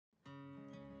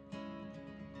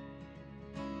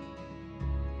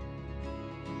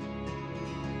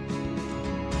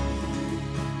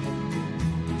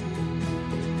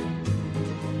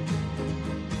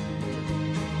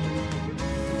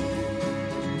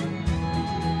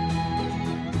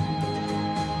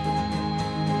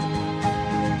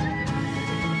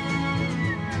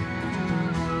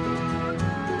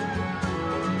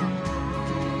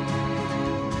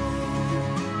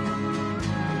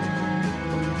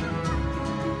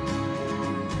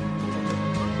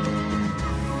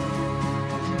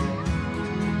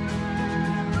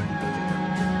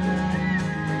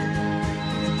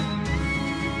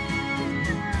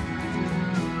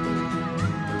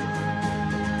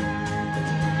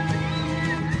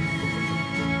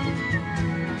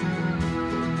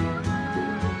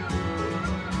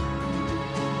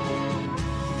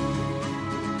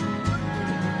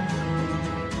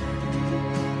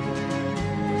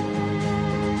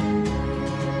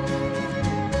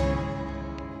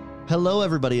Hello,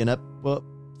 everybody, well,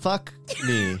 fuck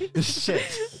me. Shit.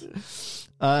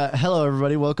 Hello,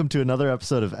 everybody. Welcome to another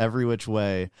episode of Every Which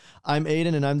Way. I'm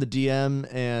Aiden, and I'm the DM,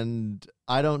 and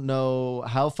I don't know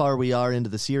how far we are into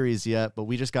the series yet, but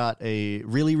we just got a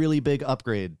really, really big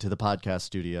upgrade to the podcast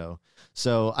studio.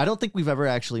 So I don't think we've ever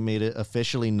actually made it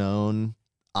officially known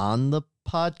on the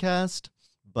podcast,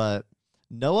 but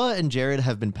Noah and Jared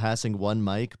have been passing one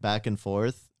mic back and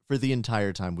forth for the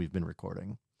entire time we've been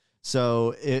recording.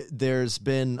 So there's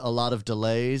been a lot of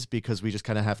delays because we just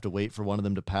kind of have to wait for one of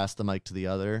them to pass the mic to the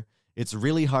other. It's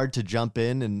really hard to jump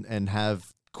in and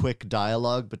have quick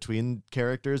dialogue between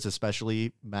characters,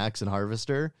 especially Max and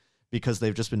Harvester, because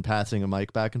they've just been passing a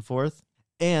mic back and forth.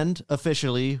 And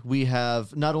officially, we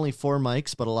have not only 4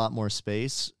 mics, but a lot more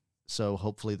space. So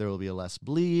hopefully there will be a less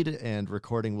bleed and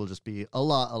recording will just be a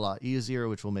lot easier,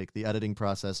 which will make the editing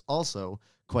process also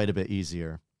quite a bit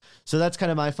easier. So that's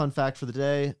kind of my fun fact for the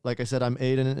day. Like I said, I'm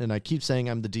Aiden, and I keep saying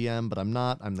I'm the DM, but I'm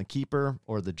not. I'm the keeper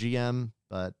or the GM,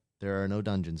 but there are no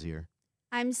dungeons here.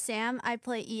 I'm Sam. I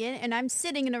play Ian, and I'm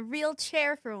sitting in a real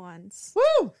chair for once.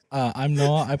 Woo! I'm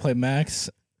Noah. I play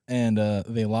Max, and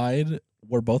they lied.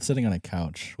 We're both sitting on a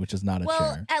couch, which is not a chair.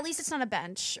 Well, at least it's not a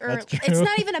bench. Or That's true. it's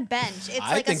not even a bench. It's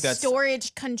like a that's-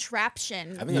 storage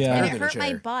contraption. I think that's Yeah. better And it than a hurt my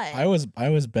chair. butt. I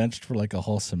was benched for like a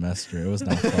whole semester. It was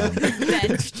not fun.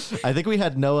 Benched. I think we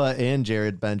had Noah and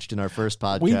Jared benched in our first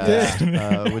podcast. We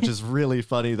did. Which is really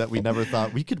funny that we never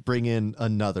thought we could bring in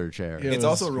another chair. Yeah. It It's was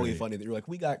also really great. funny that you're like,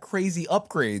 we got crazy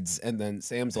upgrades, and then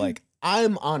Sam's like,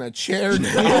 I'm on a chair now.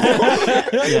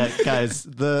 Yeah, guys,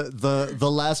 the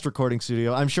last recording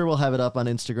studio, I'm sure we'll have it up on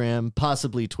Instagram,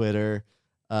 possibly Twitter,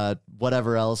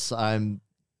 whatever else. Can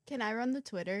I run the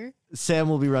Twitter? Sam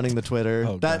will be running the Twitter.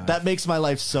 Oh, that gosh. makes my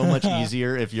life so much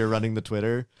easier if you're running the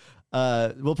Twitter.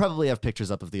 We'll probably have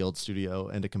pictures up of the old studio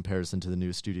and a comparison to the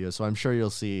new studio, so I'm sure you'll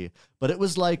see. But it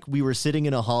was like we were sitting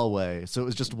in a hallway, so it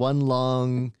was just one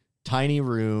long, tiny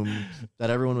room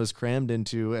that everyone was crammed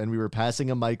into, and we were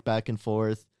passing a mic back and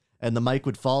forth, and the mic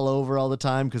would fall over all the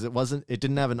time because it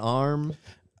didn't have an arm.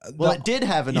 Well, it did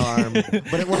have an arm,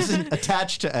 but it wasn't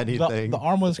attached to anything. The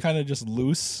arm was kind of just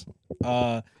loose.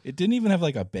 It didn't even have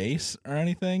like a base or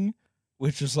anything,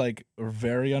 which is like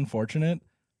very unfortunate.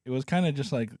 It was kind of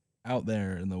just like out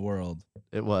there in the world.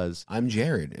 It was. I'm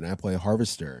Jared, and I play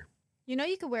Harvester. You know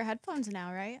you could wear headphones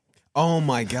now, right? Oh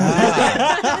my god!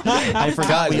 I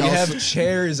forgot we we also, have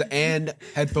chairs and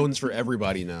headphones for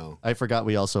everybody now. I forgot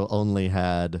we also only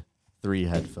had 3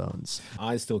 headphones.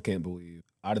 I still can't believe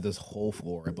out of this whole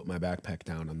floor, I put my backpack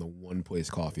down on the one place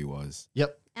coffee was.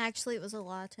 Yep. Actually, it was a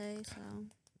latte, so.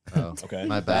 Oh, Okay,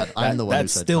 my bad. I'm the one that who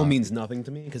said still coffee. means nothing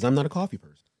to me because I'm not a coffee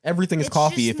person. Everything is It's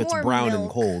coffee just if it's more brown and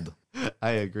milk. cold.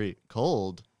 I agree.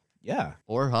 Cold Yeah.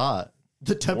 or hot.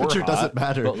 The temperature hot, doesn't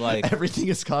matter. but, like, everything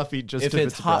is coffee just If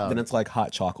it's hot, brown. then it's like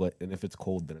hot chocolate, and if it's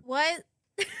cold, then What?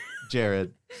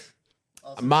 Jared.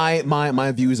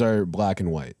 my views are black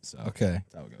and white. So Okay.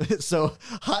 that's how it goes. So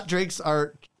hot drinks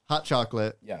are hot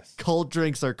chocolate. Yes. Cold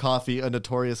drinks are coffee, a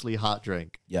notoriously hot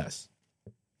drink. Yes.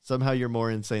 Somehow you're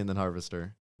more insane than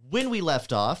Harvester. When we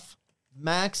left off,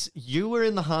 Max, you were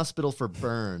in the hospital for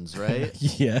burns, right?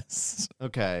 Yes.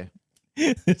 Okay.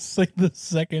 It's like the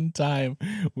second time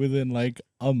within like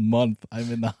a month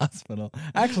I'm in the hospital.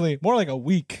 Actually, more like a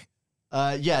week.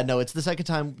 Yeah, no, it's the second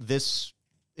time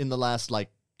in the last like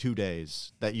 2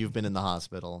 days that you've been in the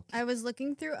hospital. I was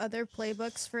looking through other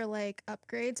playbooks for like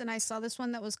upgrades, and I saw this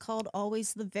one that was called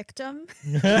Always the Victim.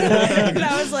 And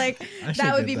I was like, I should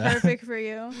that would get be that. perfect for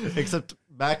you. Except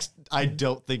Max, I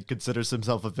don't think considers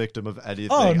himself a victim of anything.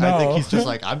 Oh, no. I think he's just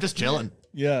like, I'm just chilling.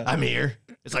 Yeah. I'm here.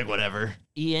 It's like, whatever.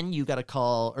 Ian, you got a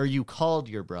call, or you called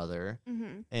your brother,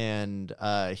 and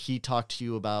he talked to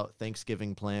you about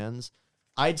Thanksgiving plans.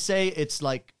 I'd say it's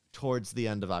like towards the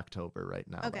end of October right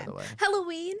now, Okay. by the way.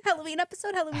 Halloween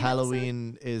episode.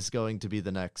 Halloween is going to be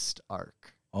the next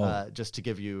arc. Oh. Just to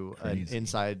give you Crazy. an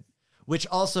inside, which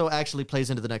also actually plays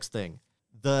into the next thing.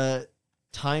 The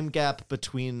time gap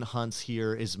between hunts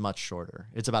here is much shorter.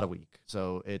 It's about a week.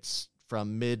 So it's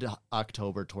from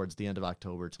mid-October towards the end of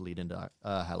October to lead into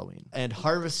Halloween. And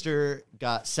Harvester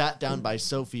got sat down by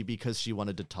Sophie because she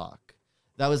wanted to talk.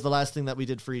 That was the last thing that we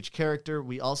did for each character.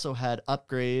 We also had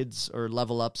upgrades or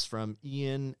level ups from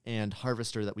Ian and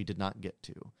Harvester that we did not get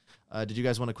to. Did you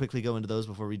guys want to quickly go into those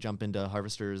before we jump into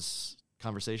Harvester's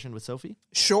conversation with Sophie?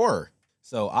 Sure.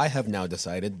 So I have now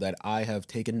decided that I have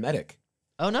taken medic.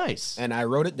 Oh, nice. And I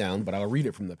wrote it down, but I'll read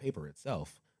it from the paper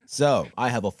itself. So, I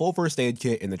have a full first aid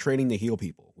kit and the training to heal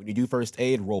people. When you do first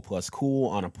aid, roll plus cool.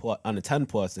 On a 10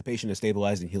 plus, the patient is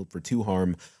stabilized and healed for 2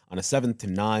 harm. On a 7 to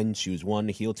 9, choose 1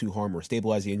 to heal 2 harm or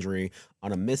stabilize the injury.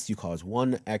 On a miss, you cause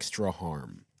 1 extra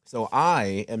harm. So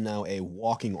I am now a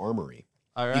walking armory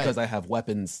All right. because I have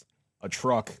weapons, a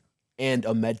truck, and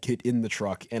a med kit in the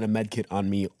truck, and a med kit on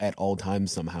me at all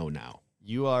times somehow now.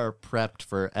 You are prepped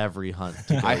for every hunt.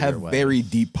 To go I have your way. very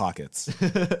deep pockets.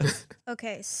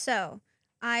 Okay, so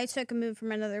I took a move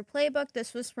from another playbook.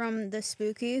 This was from the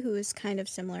Spooky, who is kind of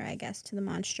similar, I guess, to the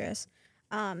Monstrous.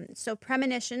 So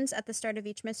premonitions at the start of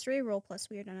each mystery, roll plus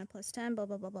weird on a plus 10, blah,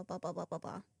 blah, blah, blah, blah, blah, blah, blah,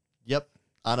 blah. Yep.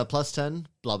 On a plus 10,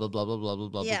 blah, blah, blah, blah, blah, blah,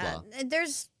 blah, Yeah, blah.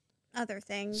 there's other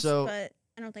things, So- but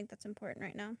I don't think that's important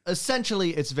right now.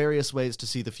 Essentially, it's various ways to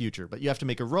see the future, but you have to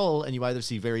make a roll, and you either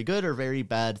see very good or very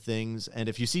bad things. And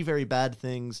if you see very bad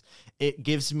things, it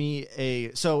gives me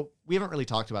a... So we haven't really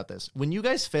talked about this. When you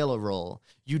guys fail a roll,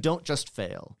 you don't just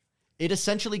fail. It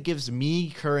essentially gives me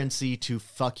currency to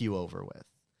fuck you over with.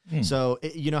 So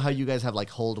you know how you guys have like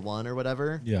hold 1 or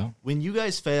whatever? Yeah. When you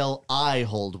guys fail, I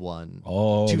hold 1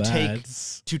 Oh,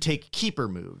 to take keeper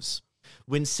moves.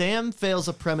 When Sam fails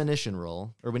a premonition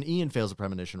roll, or when Ian fails a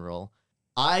premonition roll,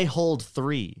 I hold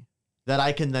 3 that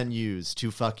I can then use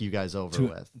to fuck you guys over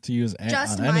with. to use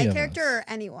Just on my any of character us. or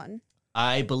anyone?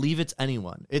 I believe it's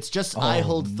anyone. It's just I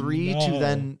hold 3 to no.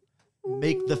 then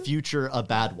make the future a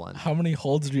bad one. How many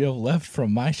holds do you have left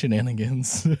from my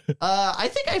shenanigans? I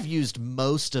think I've used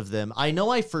most of them. I know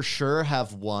I for sure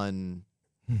have 1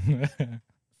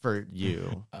 for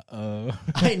you. Uh-oh.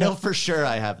 I know for sure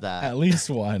I have that. At least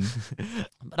one.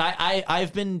 But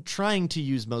I've been trying to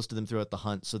use most of them throughout the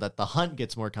hunt so that the hunt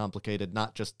gets more complicated,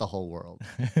 not just the whole world.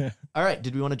 All right,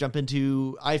 did we want to jump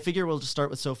into... I figure we'll just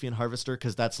start with Sophie and Harvester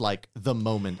because that's like the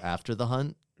moment after the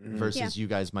hunt versus you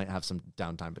guys might have some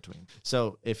downtime between.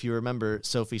 So if you remember,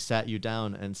 Sophie sat you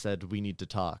down and said, we need to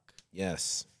talk.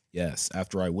 Yes.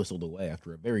 After I whistled away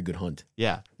after a very good hunt.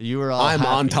 Yeah, you were all I'm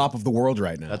on happy. top of the world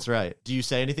right now. That's right. Do you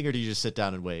say anything or do you just sit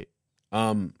down and wait?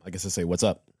 I guess I say, what's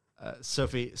up?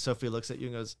 Sophie looks at you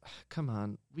and goes, come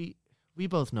on, we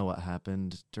both know what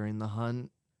happened during the hunt.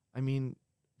 I mean,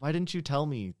 why didn't you tell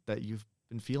me that you've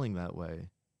been feeling that way?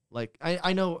 Like,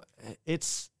 I know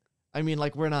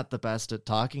like, we're not the best at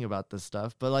talking about this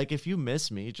stuff, but like, if you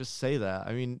miss me, just say that.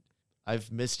 I mean, I've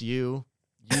missed you.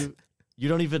 You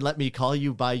don't even let me call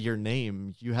you by your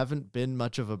name. You haven't been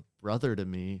much of a brother to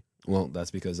me. Well,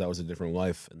 that's because that was a different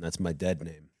life, and that's my dead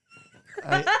name.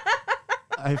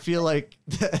 I feel like...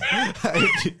 Don't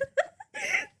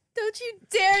you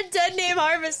dare dead name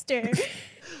Harvester.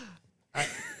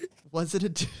 Was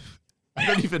it I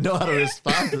don't even know how to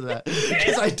respond to that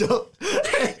because I don't.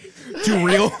 Too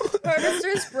real.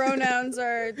 Harvester's pronouns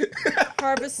are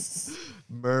harvest.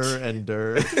 Myrrh and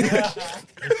dur.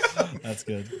 That's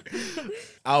good.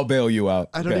 I'll bail you out.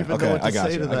 I don't even know what to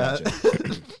say to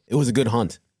that. It was a good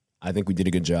hunt. I think we did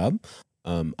a good job.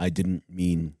 I didn't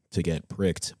mean to get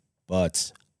pricked,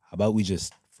 but how about we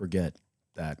just forget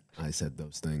that I said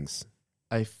those things?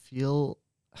 I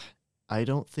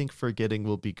don't think forgetting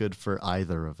will be good for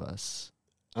either of us.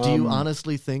 Do you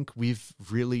honestly think we've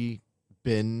really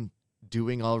been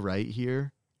doing all right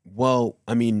here? Well,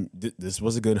 I mean, this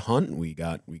was a good hunt. We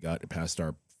got past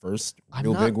our first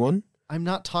big one. I'm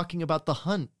not talking about the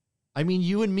hunt. I mean,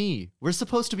 you and me. We're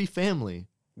supposed to be family.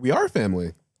 We are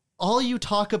family. All you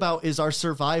talk about is our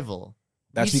survival.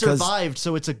 That's we because- survived,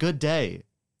 so it's a good day.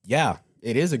 Yeah,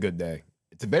 it is a good day.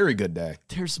 It's a very good day.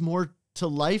 There's more to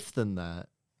life than that.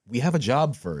 We have a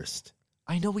job first.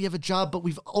 I know we have a job, but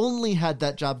we've only had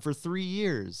that job for 3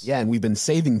 years. Yeah, and we've been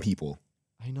saving people.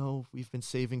 I know we've been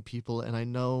saving people, and I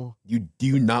know... Do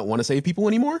you not want to save people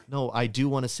anymore? No, I do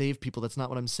want to save people. That's not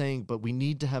what I'm saying, but we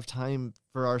need to have time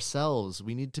for ourselves.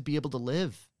 We need to be able to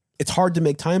live. It's hard to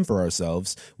make time for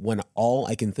ourselves when all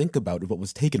I can think about is what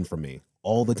was taken from me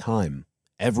all the time,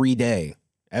 every day,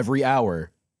 every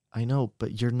hour. I know,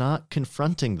 but you're not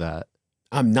confronting that.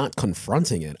 I'm not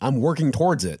confronting it. I'm working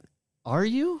towards it. Are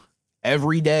you?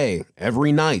 Every day,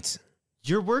 every night.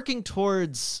 You're working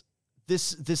towards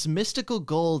this mystical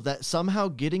goal that somehow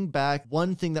getting back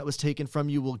one thing that was taken from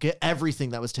you will get everything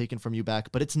that was taken from you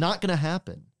back, but it's not going to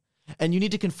happen. And you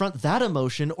need to confront that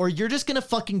emotion or you're just going to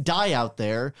fucking die out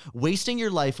there, wasting your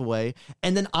life away,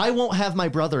 and then I won't have my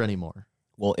brother anymore.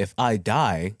 Well, if I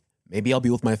die, maybe I'll be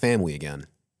with my family again.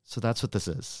 So that's what this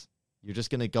is. You're just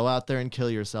going to go out there and kill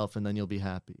yourself and then you'll be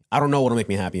happy. I don't know what'll make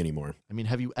me happy anymore. I mean,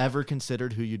 have you ever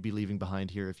considered who you'd be leaving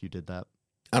behind here if you did that?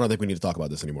 I don't think we need to talk about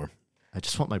this anymore. I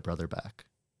just want my brother back.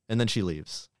 And then she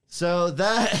leaves. So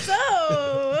that...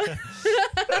 So...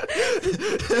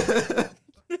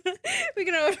 we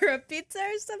gonna order a pizza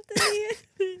or something?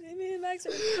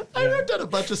 I've done a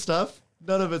bunch of stuff.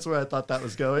 None of it's where I thought that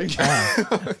was going.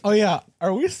 Oh yeah,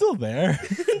 are we still there?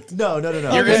 No.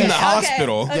 You're in the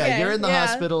hospital. Yeah, you're in the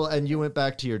hospital and you went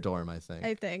back to your dorm, I think.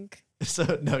 I think.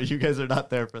 So no, you guys are not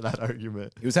there for that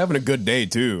argument. He was having a good day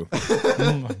too.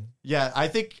 Yeah, I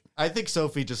think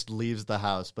Sophie just leaves the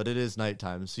house, but it is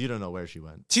nighttime, so you don't know where she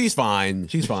went. She's fine.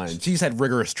 She's fine. She's had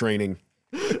rigorous training.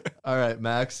 All right,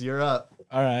 Max, you're up.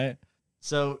 All right.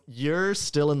 So you're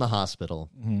still in the hospital.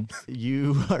 Mm-hmm.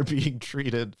 You are being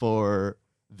treated for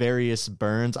various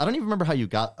burns. I don't even remember how you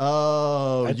got.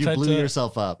 Oh, you blew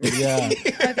yourself up. Yeah.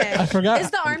 Okay. I forgot.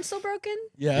 Is the arm still broken?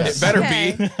 Yes. It better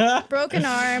Okay. be. Broken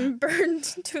arm, burned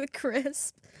to a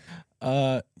crisp.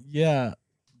 Yeah.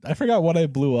 I forgot what I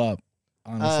blew up,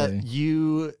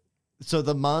 honestly. So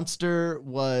the monster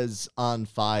was on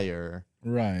fire,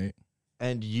 Right.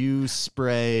 and you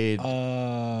sprayed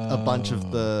a bunch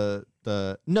of the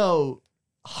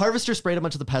Harvester sprayed a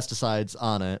bunch of the pesticides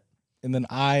on it, And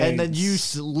then you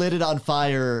lit it on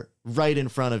fire right in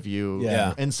front of you.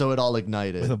 Yeah. And so it all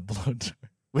ignited with a blowtorch.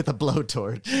 with a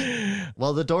blowtorch.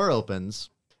 Well, the door opens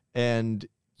and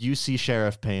you see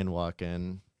Sheriff Payne walk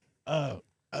in. Oh,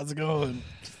 how's it going?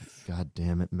 God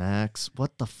damn it, Max.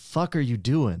 What the fuck are you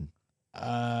doing?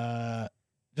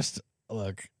 Just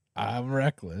look, I'm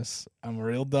reckless. I'm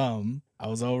real dumb. I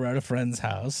was over at a friend's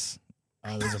house.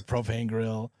 There's a propane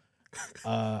grill.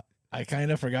 I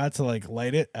kind of forgot to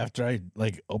light it after I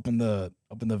opened the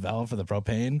valve for the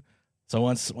propane. So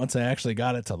once I actually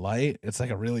got it to light, it's like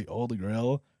a really old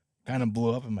grill. Kind of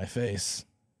blew up in my face.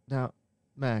 Now,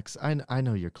 Max, I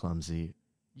know you're clumsy.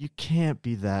 You can't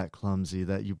be that clumsy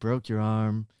that you broke your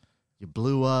arm, you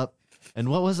blew up, and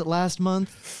what was it last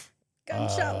month?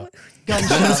 Gunshot.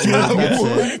 Gunshot wound,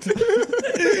 that's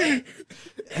it.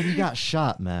 And you got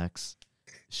shot, Max.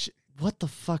 What the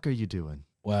fuck are you doing?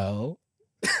 Well,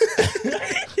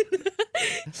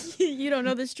 You don't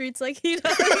know the streets like he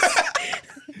does.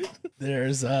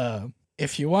 there's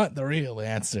if you want the real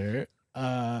answer,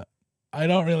 I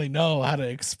don't really know how to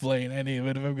explain any of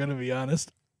it, if I'm gonna be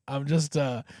honest. I'm just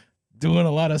doing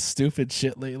a lot of stupid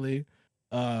shit lately.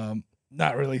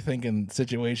 Not really thinking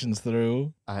situations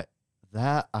through. I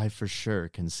for sure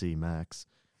can see, Max.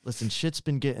 Listen, shit's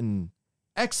been getting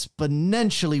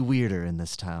exponentially weirder in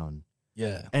this town.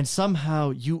 Yeah. And somehow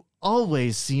you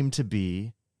always seem to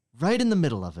be right in the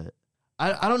middle of it.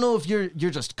 I don't know if you're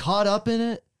just caught up in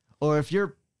it or if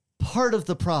you're part of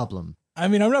the problem. I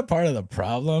mean, I'm not part of the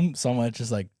problem so much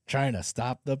as trying to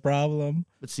stop the problem.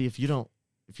 But see, if you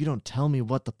don't tell me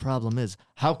what the problem is,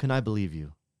 how can I believe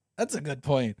you? That's a good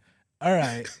point. All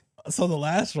right. So the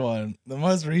last one, the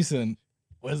most recent,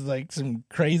 was some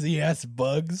crazy ass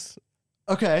bugs.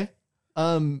 Okay.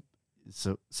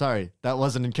 So sorry, that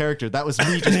wasn't in character. That was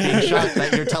me just being shocked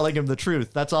that you're telling him the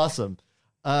truth. That's awesome.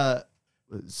 What?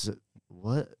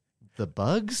 The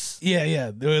bugs?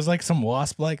 Yeah. There was some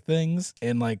wasp-like things,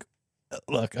 and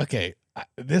look, okay,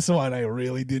 this one I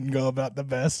really didn't go about the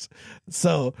best.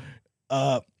 So,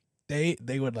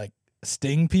 they would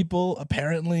sting people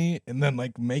apparently, and then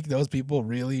make those people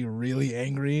really, really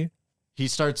angry. He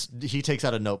takes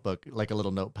out a notebook, like a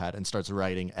little notepad, and starts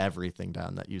writing everything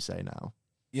down that you say now.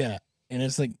 Yeah, and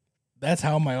it's that's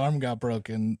how my arm got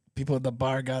broken. People at the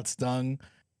bar got stung.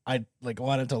 I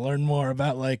wanted to learn more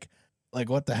about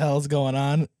what the hell's going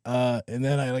on. And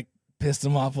then I pissed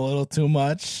him off a little too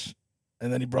much,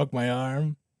 and then he broke my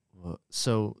arm.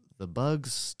 So the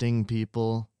bugs sting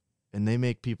people, and they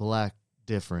make people act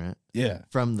different. Yeah.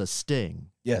 From the sting.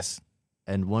 Yes.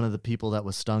 And one of the people that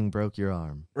was stung broke your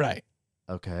arm. Right.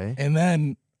 Okay. And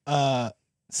then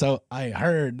so I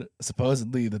heard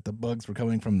supposedly that the bugs were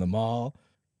coming from the mall.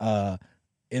 And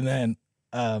then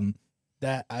and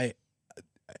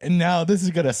now this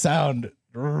is gonna sound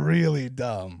really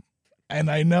dumb, and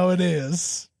I know it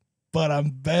is, but I'm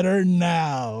better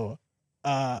now.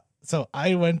 So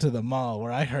I went to the mall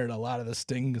where I heard a lot of the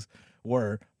stings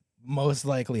were most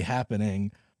likely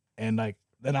happening, and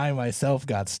then I myself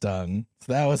got stung.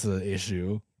 So that was the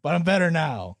issue, but I'm better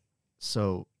now.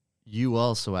 So you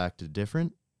also acted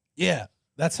different? Yeah,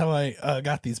 that's how I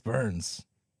got these burns.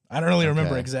 I don't really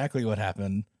remember exactly what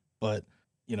happened, but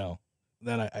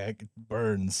then I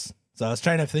burns. So I was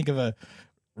trying to think of a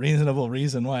reasonable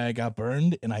reason why I got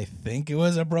burned, and I think it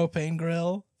was a propane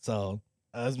grill. So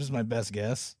that was just my best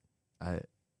guess. I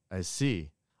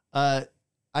see. I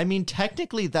mean,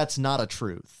 technically, that's not a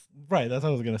truth. Right, that's what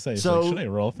I was gonna say. So should I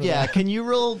roll for that? Yeah, can you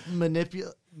roll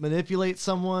manipulate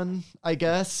someone? I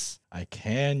guess I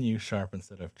can use sharp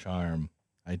instead of charm.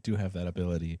 I do have that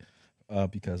ability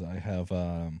because I have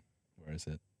where is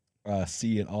it?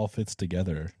 See, it all fits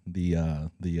together. The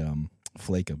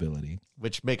flake ability,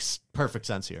 which makes perfect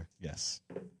sense here. Yes.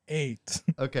 8.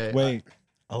 Okay. Wait.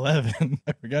 11.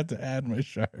 I forgot to add my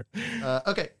sharp.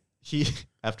 Okay.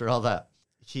 After all that,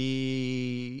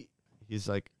 he's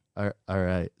like, All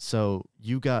right. So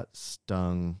you got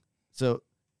stung. So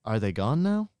are they gone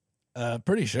now?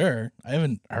 Pretty sure. I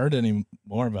haven't heard any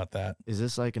more about that. Is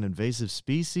this like an invasive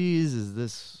species? Is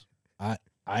this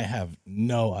I have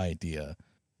no idea.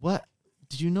 what?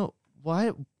 Did you know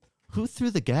why? Who threw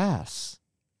the gas?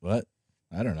 What?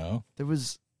 I don't know. There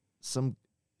was some.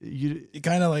 You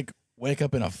kind of like wake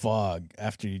up in a fog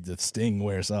after the sting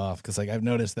wears off, because like I've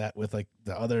noticed that with like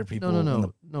the other people.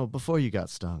 no. Before you got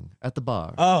stung at the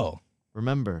bar. Oh,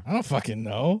 Remember? I don't fucking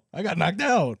know. I got knocked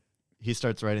out. He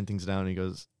starts writing things down. And he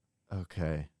goes,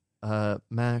 "Okay,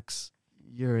 Max,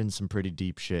 you're in some pretty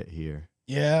deep shit here.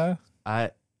 Yeah,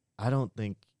 I don't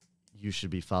think you should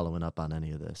be following up on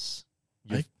any of this.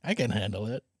 I can handle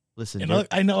it. Listen, And look,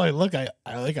 I know I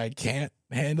can't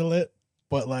handle it,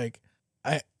 but like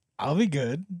I'll be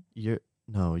good. you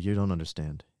don't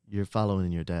understand. You're following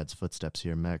in your dad's footsteps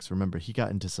here, Max. Remember, he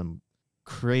got into some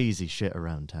crazy shit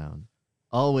around town.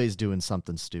 Always doing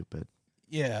something stupid.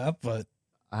 Yeah, but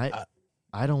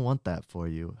I don't want that for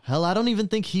you. Hell, I don't even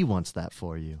think he wants that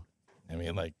for you. I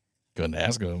mean, like, couldn't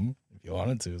ask him if you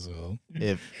wanted to. So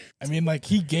If I mean, like,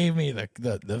 he gave me the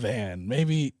van.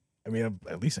 Maybe, I mean,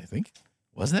 at least I think,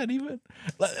 was that even?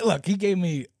 Look, he gave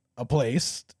me a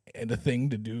place and a thing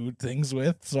to do things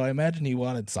with, so I imagine he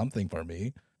wanted something for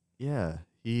me. yeah,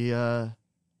 he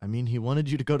wanted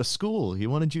you to go to school. He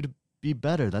wanted you to be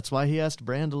better. That's why he asked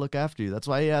Bran to look after you. That's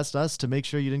why he asked us to make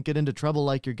sure you didn't get into trouble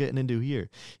like you're getting into here.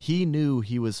 He knew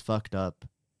he was fucked up.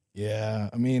 Yeah,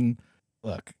 I mean,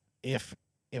 look, if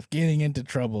getting into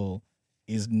trouble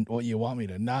is what you want me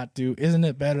to not do, isn't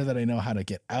it better that I know how to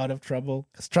get out of trouble?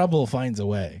 Because trouble finds a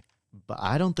way. But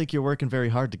I don't think you're working very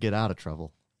hard to get out of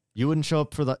trouble. You wouldn't show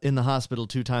up in the hospital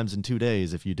 2 times in 2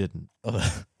 days if you didn't.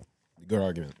 Good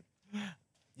argument.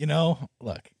 You know,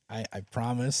 look, I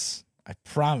promise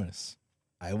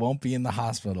I won't be in the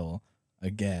hospital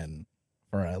again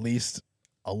for at least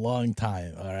a long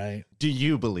time, all right? Do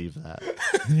you believe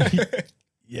that?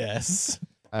 Yes.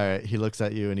 All right, he looks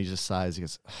at you and he just sighs. He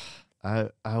goes, I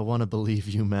want to believe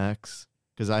you, Max,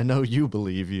 because I know you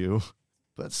believe you.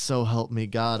 But so help me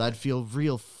God, I'd feel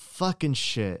real fucking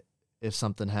shit if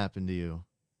something happened to you.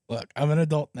 Look, I'm an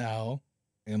adult now,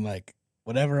 and like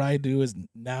whatever I do is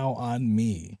now on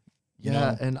me. You Yeah,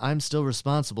 know? and I'm still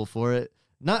responsible for it.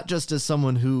 Not just as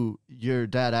someone who your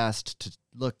dad asked to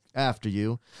look after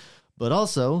you, but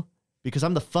also because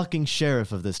I'm the fucking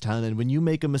sheriff of this town, and when you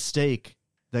make a mistake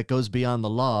that goes beyond the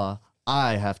law,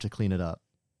 I have to clean it up.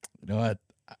 You know what?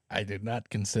 I did not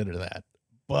consider that,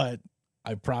 but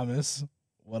I promise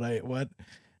what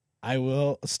I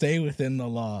will stay within the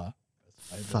law.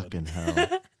 I did. Fucking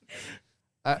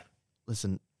hell.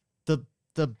 Listen,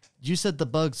 you said the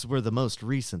bugs were the most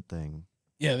recent thing.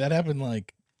 Yeah, that happened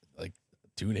like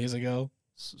 2 days ago.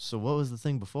 So what was the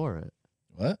thing before it?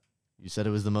 What? You said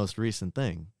it was the most recent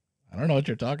thing. I don't know what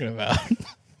you're talking about.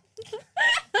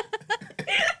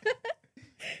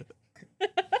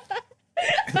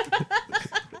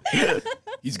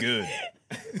 He's good.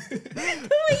 You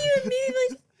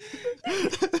immediately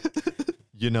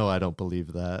You know I don't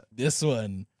believe that. This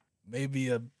one may be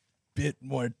a bit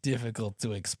more difficult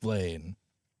to explain.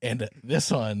 And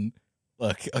this one,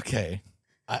 look, okay.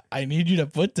 I need you to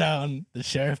put down the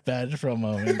sheriff badge for a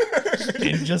moment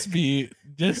and just be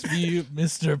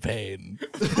Mr. Payne.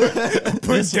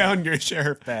 Put down your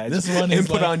sheriff badge. This one and is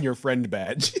put like- on your friend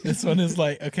badge. This one is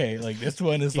like, okay, like this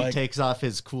one is He like, takes off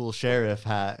his cool sheriff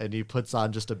hat and he puts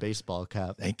on just a baseball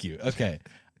cap. thank you. Okay.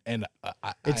 And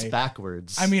It's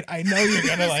backwards. I mean, I know you're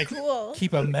going to like cool.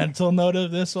 keep a mental note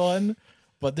of this one,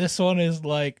 but this one is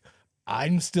like,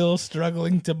 I'm still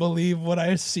struggling to believe what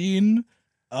I've seen.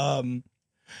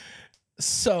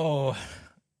 So,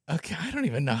 okay, I don't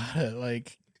even know how to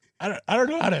like, I don't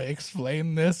know how to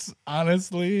explain this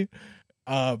honestly,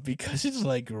 because it's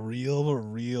like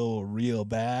real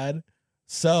bad.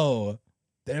 So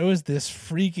there was this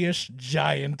freakish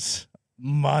giant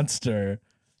monster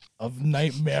of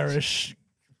nightmarish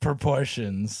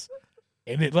proportions,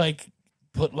 and it like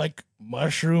put like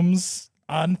mushrooms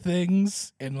on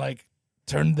things and like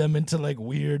turned them into like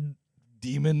weird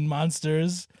demon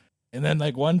monsters. And then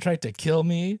like one tried to kill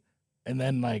me, and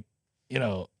then like, you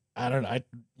know, I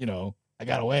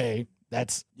got away.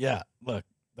 Look,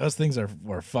 those things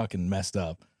were fucking messed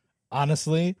up.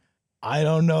 Honestly, I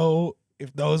don't know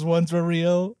if those ones were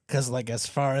real, because like as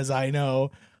far as I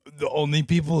know, the only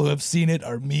people who have seen it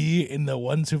are me and the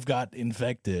ones who've got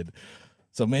infected.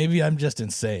 So maybe I'm just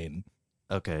insane.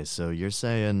 Okay, so you're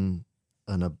saying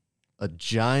a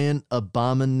giant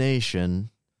abomination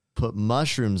put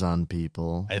mushrooms on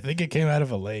people. I think it came out of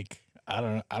a lake. I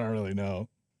don't really know.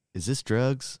 Is this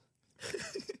drugs?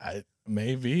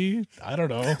 Maybe. I don't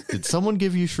know. Did someone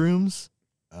give you shrooms?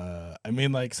 I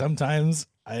mean, like, sometimes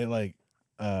I like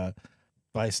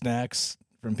buy snacks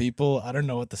from people. I don't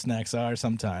know what the snacks are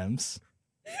sometimes.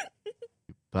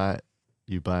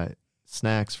 You buy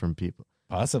snacks from people.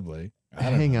 Possibly. I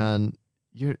don't Hang know. on.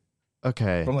 You're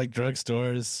okay. From like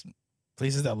drugstores,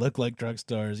 places that look like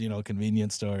drugstores,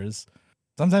 convenience stores.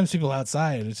 Sometimes people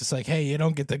outside, it's just like, hey, you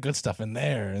don't get the good stuff in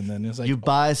there. And then it's like, You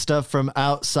buy stuff from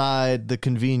outside the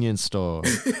convenience store.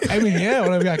 I mean, yeah,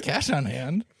 when I've got cash on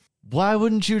hand. Why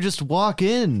wouldn't you just walk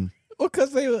in? Well,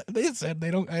 because they said I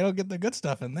don't get the good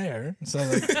stuff in there. So,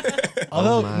 like,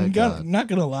 although my God. not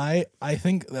gonna lie, I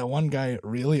think that one guy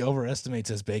really overestimates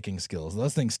his baking skills.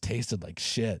 Those things tasted like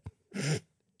shit.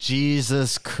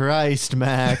 Jesus Christ,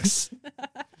 Max.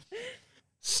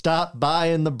 Stop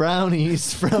buying the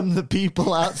brownies from the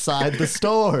people outside the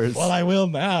stores. Well, I will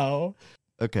now.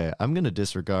 Okay, I'm going to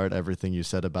disregard everything you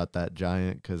said about that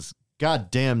giant because,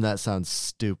 god damn, that sounds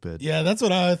stupid. Yeah, that's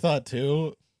what I thought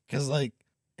too. Because like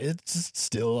it's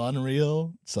still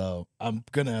unreal, so I'm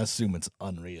gonna assume it's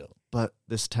unreal. But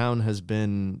this town has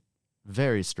been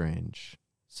very strange,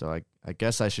 so I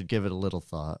guess I should give it a little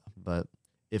thought. But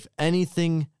if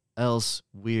anything else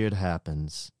weird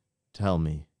happens, tell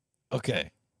me.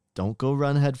 Okay. Don't go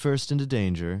run headfirst into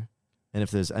danger. And if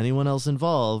there's anyone else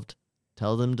involved,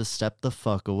 tell them to step the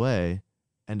fuck away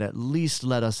and at least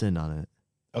let us in on it.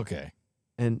 Okay.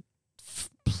 And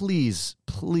please,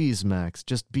 Max,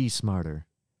 just be smarter.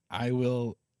 I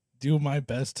will do my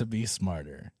best to be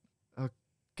smarter.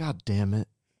 God damn it.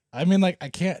 I mean, like, I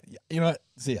can't, you know what?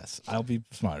 So yes, I'll be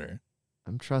smarter.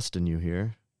 I'm trusting you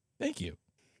here. Thank you.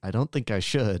 I don't think I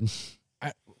should.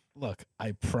 Look,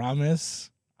 I promise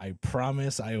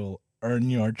I will earn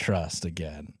your trust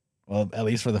again. Well, at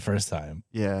least for the first time.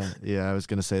 Yeah, I was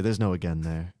going to say there's no again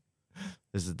there.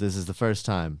 This is the first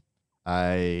time.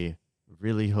 I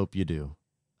really hope you do.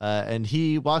 And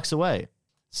he walks away.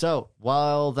 So,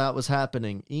 while that was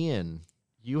happening, Ian,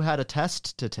 you had a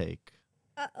test to take.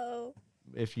 Uh-oh.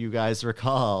 If you guys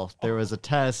recall, there was a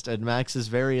test, and Max is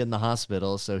very in the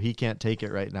hospital, so he can't take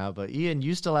it right now. But Ian,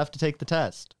 you still have to take the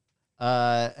test.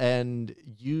 And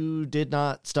you did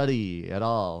not study at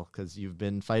all because you've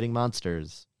been fighting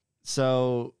monsters.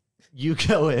 So you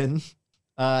go in,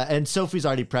 and Sophie's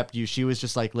already prepped you. She was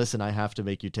just like, listen, I have to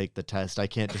make you take the test. I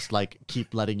can't just like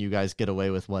keep letting you guys get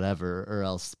away with whatever, or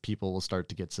else people will start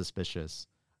to get suspicious.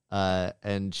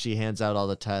 And she hands out all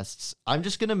the tests. I'm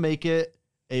just going to make it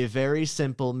a very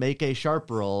simple, make a sharp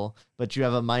roll, but you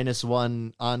have a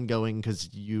 -1 ongoing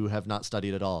because you have not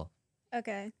studied at all.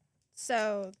 Okay.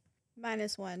 So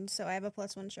 -1. So I have a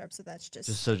 +1 sharp. So that's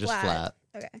just flat.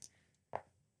 Okay.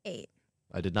 8.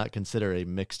 I did not consider a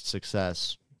mixed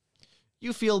success.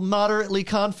 You feel moderately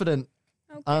confident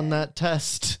Okay. on that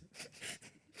test.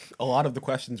 A lot of the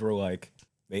questions were like,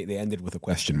 they ended with a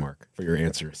question mark for your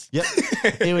answers. Yep.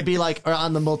 It would be like, or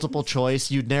on the multiple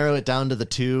choice, you'd narrow it down to the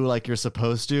 2 like you're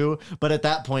supposed to. But at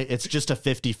that point, it's just a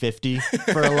 50-50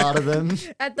 for a lot of them.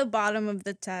 At the bottom of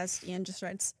the test, Ian just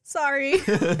writes, sorry.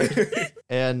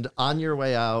 And on your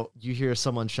way out, you hear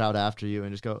someone shout after you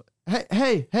and just go,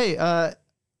 hey,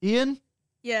 Ian?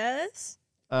 Yes?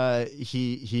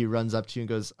 He runs up to you and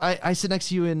goes, I sit next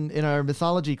to you in our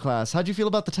mythology class. How'd you feel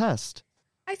about the test?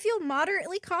 I feel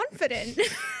moderately confident.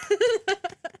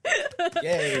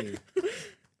 Yay.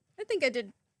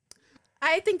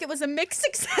 I think it was a mixed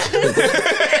success.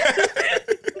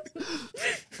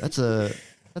 That's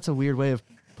a weird way of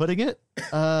putting it.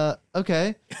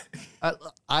 Okay.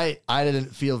 I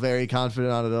didn't feel very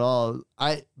confident on it at all.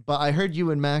 But I heard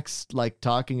you and Max like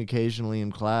talking occasionally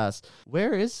in class.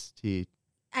 Where is he?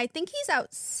 I think he's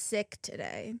out sick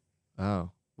today. Oh.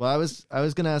 Well, I was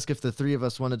going to ask if the 3 of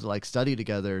us wanted to like study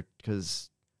together cuz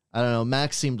I don't know,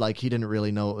 Max seemed like he didn't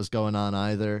really know what was going on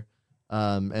either.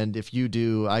 And if you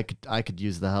do, I could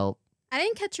use the help. I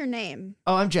didn't catch your name.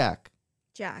 Oh, I'm Jack.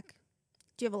 Jack.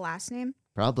 Do you have a last name?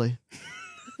 Probably.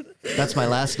 That's my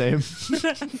last name.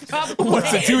 Probably.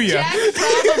 What's it to you? Jack,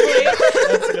 probably.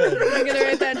 That's good. I'm going to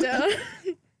write that down.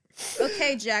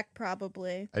 Okay, Jack,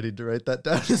 probably. I need to write that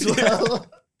down as well.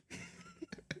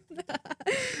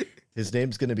 His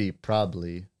name's going to be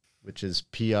Probly, which is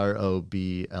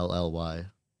Probly.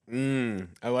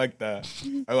 I like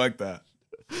that.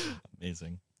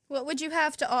 Amazing. What would you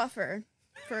have to offer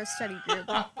for a study group?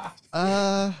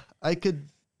 I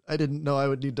didn't know I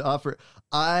would need to offer.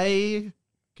 I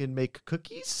can make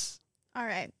cookies. All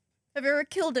right. Have you ever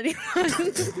killed anyone?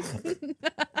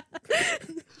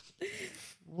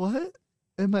 What?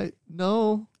 Am I?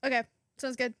 No. Okay.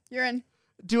 Sounds good. You're in.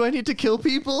 Do I need to kill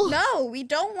people? No, we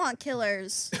don't want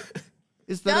killers.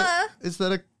 Is that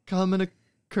a common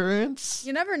occurrence?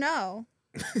 You never know.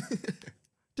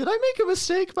 Did I make a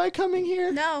mistake by coming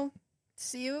here? No.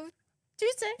 See you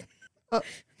Tuesday.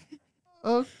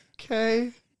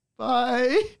 Okay.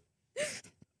 Bye.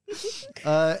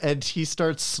 And he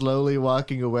starts slowly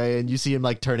walking away, and you see him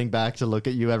like turning back to look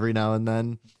at you every now and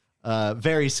then.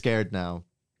 Very scared now.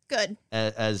 Good.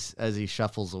 As he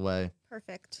shuffles away.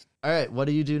 Perfect. All right, what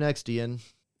do you do next, Ian?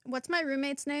 What's my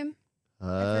roommate's name? I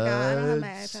forgot. I don't have my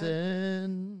iPad.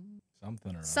 Hudson.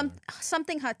 Something or other.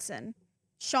 Something Hudson.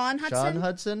 Sean Hudson? Sean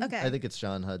Hudson? Okay. I think it's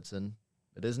Sean Hudson.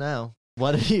 It is now.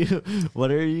 What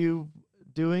are you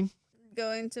doing?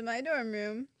 Going to my dorm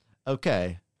room.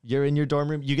 Okay. You're in your dorm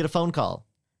room. You get a phone call.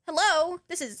 Hello,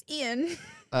 this is Ian.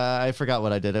 I forgot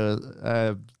what I did. It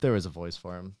was, there was a voice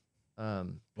for him.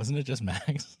 Wasn't it just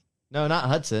Max? No, not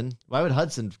Hudson. Why would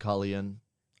Hudson call Ian?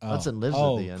 Hudson lives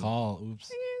with Ian. Call.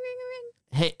 Oops.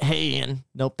 Hey, Ian.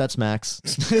 Nope, that's Max.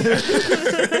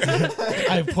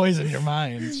 I poisoned your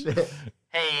mind.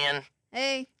 Hey, Ian.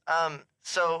 Hey.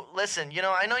 So listen,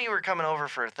 I know you were coming over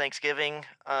for Thanksgiving.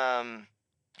 I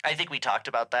think we talked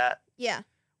about that. Yeah.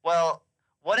 Well,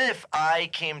 what if I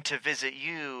came to visit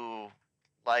you,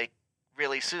 like,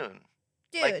 really soon?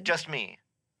 Dude. Like, just me.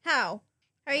 How?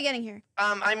 How are you getting here?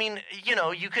 I mean,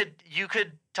 you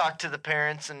could talk to the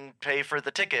parents and pay for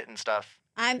the ticket and stuff.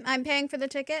 I'm paying for the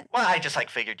ticket. Well, I just,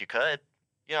 figured you could.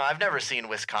 I've never seen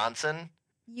Wisconsin.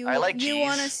 I like you cheese.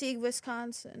 want to see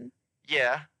Wisconsin?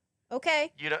 Yeah.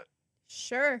 Okay. You don't...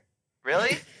 Sure.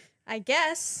 Really? I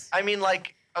guess. I mean,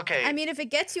 okay. I mean, if it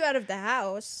gets you out of the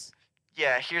house.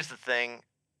 Yeah, here's the thing.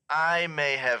 I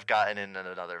may have gotten in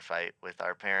another fight with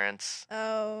our parents.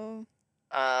 Oh.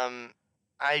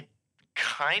 I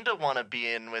kind of want to be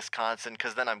in Wisconsin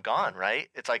because then I'm gone, right?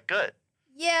 It's good.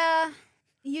 Yeah.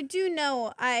 You do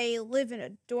know I live in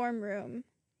a dorm room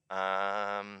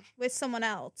with someone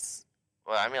else.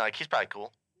 Well, I mean, he's probably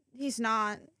cool. He's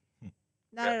not.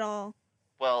 Not Yeah. at all.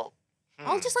 Well,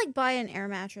 I'll just buy an air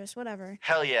mattress, whatever.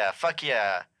 Hell yeah, fuck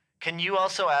yeah. Can you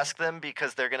also ask them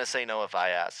because they're gonna say no if I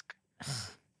ask?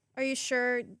 Are you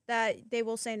sure that they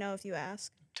will say no if you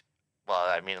ask? Well,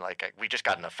 I mean, we just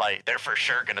got in a fight. They're for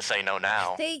sure gonna say no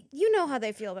now. You know how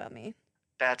they feel about me.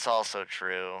 That's also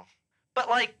true. But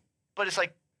it's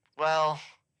well,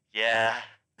 yeah.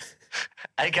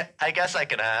 I guess I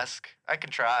can ask. I can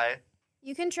try.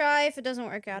 You can try. If it doesn't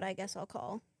work out, I guess I'll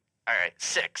call. All right,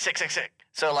 sick.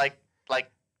 So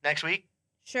next week?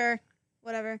 Sure.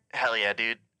 Whatever. Hell yeah,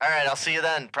 dude. All right, I'll see you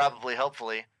then. Probably,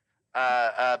 hopefully.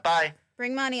 Bye.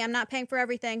 Bring money. I'm not paying for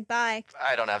everything. Bye.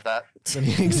 I don't have that. Then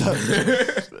he hangs up.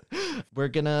 We're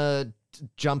gonna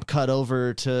jump cut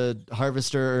over to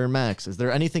Harvester or Max. Is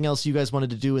there anything else you guys wanted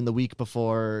to do in the week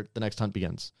before the next hunt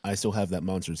begins? I still have that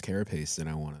monster's carapace that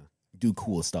I want to do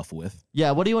cool stuff with.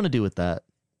 Yeah, what do you want to do with that?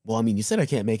 Well, I mean, you said I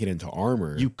can't make it into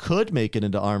armor. You could make it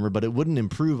into armor, but it wouldn't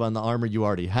improve on the armor you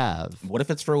already have. What if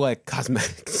it's for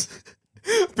cosmetics?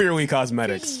 Purely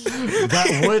cosmetics.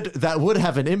 That would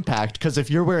have an impact, because if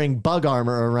you're wearing bug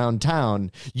armor around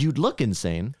town, you'd look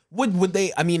insane. Would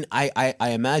they? I mean, I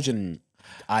imagine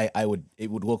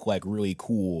it would look really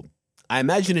cool. I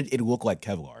imagine it'd look like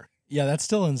Kevlar. Yeah, that's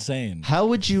still insane. How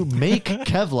would you make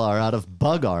Kevlar out of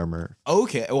bug armor?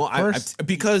 Okay, well,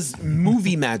 because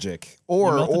movie magic, You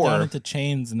or melt it down into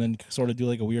chains and then sort of do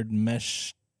a weird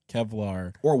mesh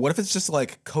Kevlar. or what if it's just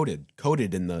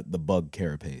coated in the bug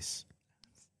carapace?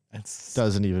 That's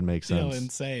Doesn't even make still sense.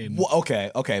 insane. Well,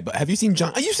 okay, but have you seen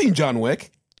John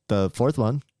Wick? The fourth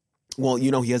one, Well,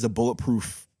 he has a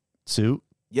bulletproof. suit.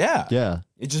 Yeah, Yeah,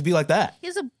 it'd just be like that. He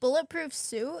has a bulletproof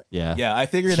suit. yeah. Yeah, I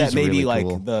figured She's that maybe really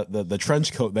cool. the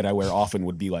trench coat that I wear often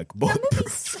would be That movie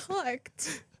bulletproof.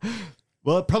 sucked.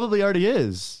 Well, it probably already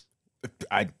is.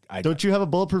 I Don't you have a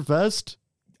bulletproof vest?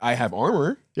 I have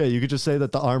armor, Yeah, you could just say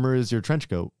that the armor is your trench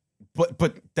coat.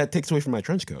 but that takes away from my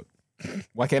trench coat.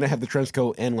 Why can't I have the trench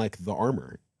coat and the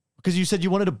armor? Because you said you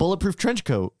wanted a bulletproof trench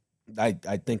coat. I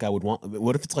think I would want.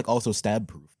 What if it's also stab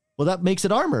proof? Well, that makes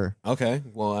it armor. Okay,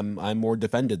 well I'm more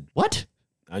defended. What?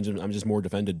 I'm just more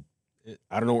defended.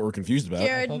 I don't know what we're confused about.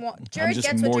 Jared just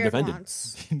gets what more Jared defended.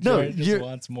 wants. No, Jared just you're-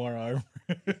 wants more armor.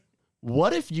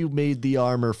 What if you made the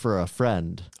armor for a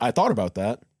friend? I thought about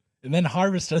that. And then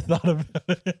Harvester thought about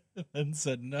it and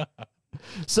said no.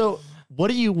 So, what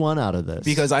do you want out of this?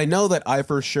 Because I know that I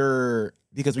for sure,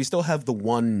 because we still have the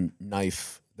one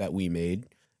knife that we made.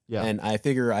 yeah. And I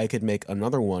figure I could make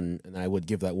another one and I would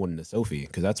give that one to Sophie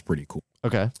because that's pretty cool.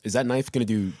 Okay. Is that knife going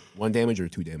to do 1 damage or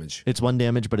 2 damage? It's 1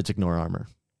 damage, but it's ignore armor.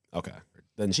 Okay.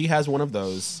 Then she has one of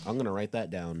those. I'm going to write that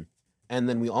down. And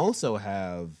then we also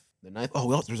have the knife. Oh,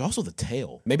 well, there's also the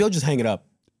tail. Maybe I'll just hang it up.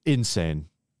 Insane.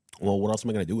 Well, what else am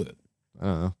I going to do with it? I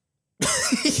don't know.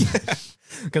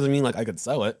 Because I mean, like, I could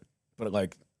sell it, but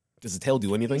like, does the tail do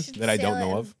You anything should that I sell don't it know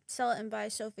and- of? Sell it and buy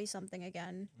Sophie something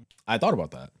again. I thought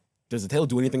about that. Does the tail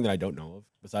do anything that I don't know of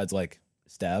besides like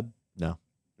stab? No.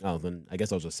 Oh, then I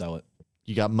guess I'll just sell it.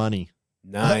 You got money.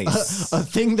 Nice. A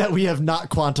thing that we have not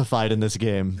quantified in this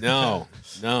game. No.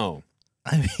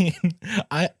 I mean,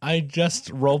 I just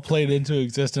role played into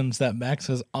existence that Max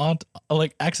has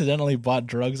accidentally bought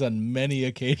drugs on many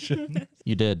occasions.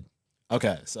 You did.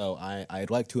 Okay, so I'd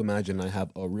like to imagine I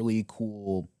have a really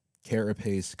cool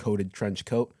carapace coated trench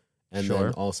coat, and Sure.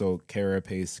 then also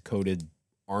carapace coated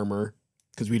armor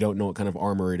because we don't know what kind of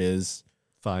armor it is.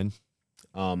 Fine.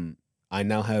 I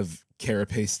now have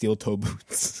carapace steel toe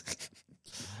boots.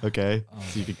 Okay. Oh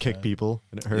So you my could kick God. people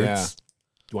and it hurts. Yeah.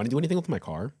 Do I want to do anything with my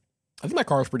car? I think my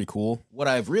car is pretty cool. What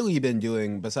I've really been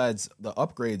doing, besides the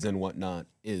upgrades and whatnot,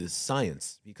 is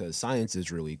science, because science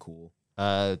is really cool.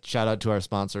 Shout out to our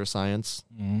sponsor, Science.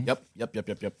 Mhm. Yep.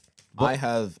 What-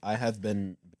 I have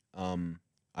been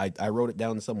I wrote it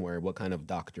down somewhere what kind of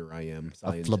doctor I am. A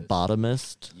Scientist.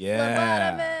 phlebotomist.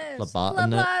 Yeah.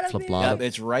 Phlebotomist. Yep,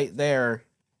 it's right there.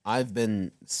 I've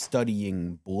been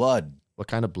studying blood, What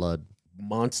kind of blood?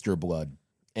 monster blood,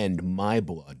 and my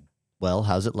blood. Well,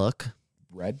 how's it look?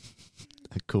 Red.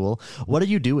 Cool. What are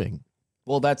you doing?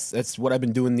 Well, that's what I've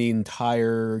been doing the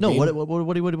entire No, game.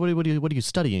 what are you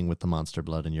studying with the monster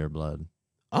blood in your blood?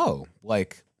 Oh,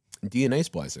 like DNA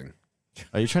splicing.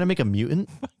 Are you trying to make a mutant?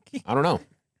 I don't know.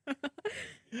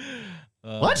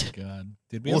 Oh What? my God.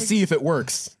 Did We'll see if it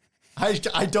works.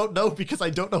 I don't know because I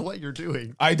don't know what you're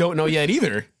doing. I don't know yet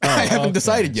either. Oh, I haven't okay.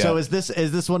 decided yet. So is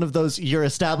this one of those you're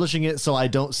establishing it so I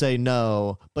don't say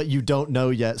no, but you don't know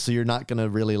yet, so you're not gonna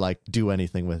really like do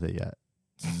anything with it yet.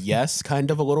 Yes, kind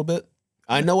of a little bit.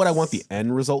 I know what I want the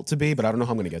end result to be, but I don't know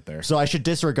how I'm going to get there. So I should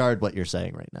disregard what you're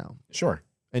saying right now, Sure.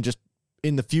 and just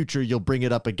in the future you'll bring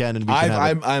it up again, and we can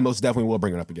have I most definitely will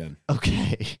bring it up again.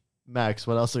 Okay, Max,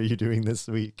 what else are you doing this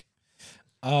week?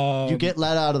 You You get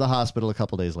let out of the hospital a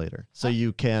couple days later, so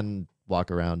you can walk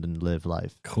around and live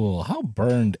life. cool. How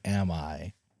burned am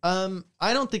I?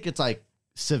 I don't think it's like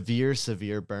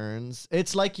severe burns.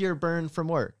 It's like you're burned from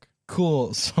work.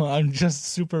 Cool. So I'm just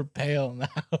super pale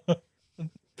now.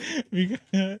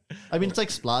 I mean, it's like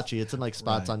splotchy. It's in like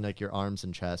spots Right. on like your arms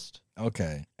and chest.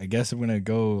 Okay, I guess I'm gonna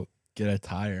go get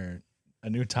a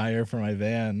new tire for my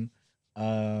van.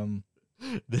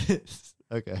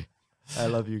 Okay. I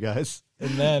love you guys. And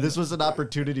then This was an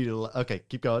opportunity to. Okay,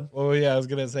 keep going. oh yeah, I was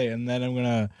gonna say, and then I'm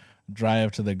gonna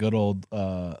drive to the good old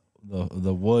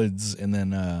the woods, and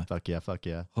then Fuck yeah.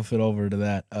 hoof it over to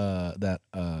that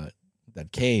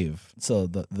cave. So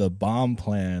the bomb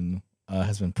plan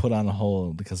has been put on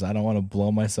hold because I don't want to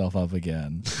blow myself up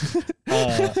again.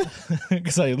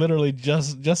 Because I literally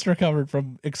just recovered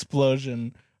from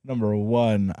explosion number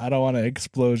 1. I don't want an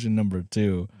explosion number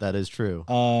 2. That is true.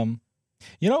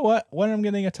 You know what? When I'm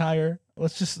getting a tire,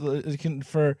 let's just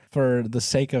for the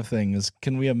sake of things,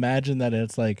 can we imagine that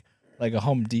it's like a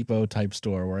Home Depot type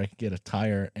store where I can get a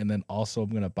tire and then also I'm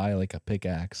gonna buy like a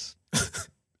pickaxe.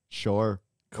 Sure.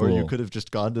 Or you Cool. could have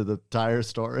just gone to the tire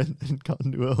store and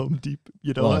gone to a Home Depot.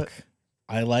 You know Look,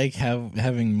 I like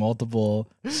having multiple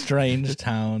strange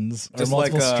towns or Just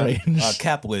like multiple strange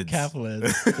cap lids. cap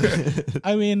lids. what?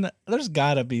 I mean, there's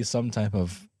got to be some type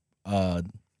of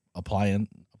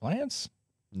appliance.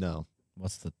 No.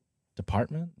 What's the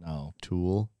department? No,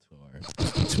 Tool.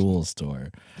 tool store,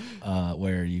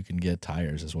 where you can get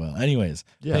tires as well. Anyways,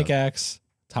 Yeah. pickaxe,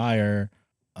 tire,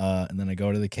 and then I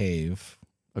go to the cave.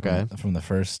 Okay. From the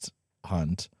first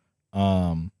hunt,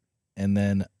 and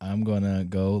then I'm gonna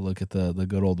go look at the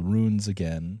good old runes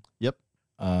again. Yep.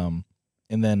 And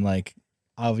then like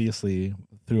obviously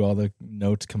through all the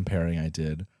note comparing I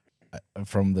did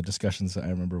from the discussions that I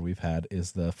remember we've had,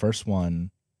 is the first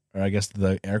one, or I guess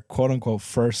the quote unquote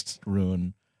first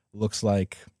rune looks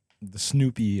like the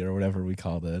Snoopy or whatever we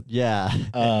called it. Yeah.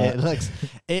 Uh, it looks.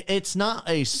 It's not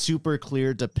a super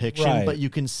clear depiction, Right. but you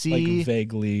can see. Like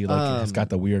vaguely, like it's got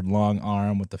the weird long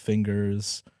arm with the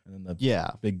fingers and then the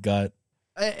Yeah. big gut.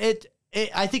 It.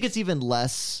 I think it's even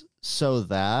less so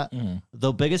that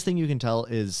the biggest thing you can tell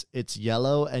is it's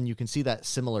yellow, and you can see that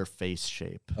similar face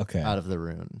shape Okay. out of the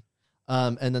rune.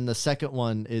 And then the second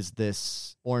one is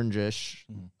this orangish,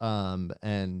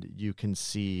 and you can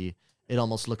see it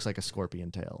almost looks like a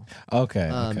scorpion tail. Okay.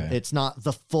 It's not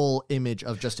the full image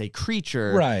of just a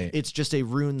creature. Right. It's just a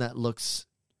rune that looks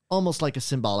almost like a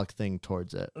symbolic thing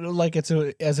towards it. Like it's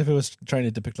as if it was trying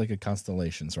to depict like a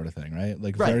constellation sort of thing, right?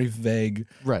 Like Right. very vague.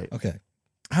 Right. Okay.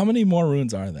 How many more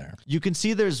runes are there? You can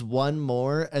see there's one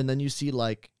more, and then you see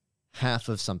like half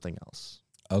of something else.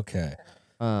 Okay.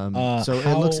 So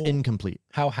it looks how- incomplete.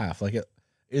 How half? Like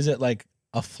is it like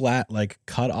a flat like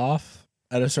cut off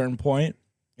at a certain point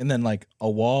and then like a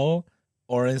wall,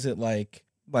 or is it like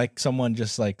someone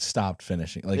just like stopped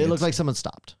finishing? Like It looked like someone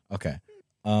stopped. okay.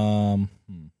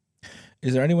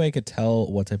 Is there any way I could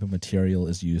tell what type of material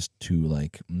is used to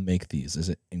like make these? Is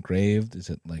it engraved?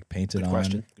 Is it like painted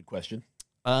on? Good question.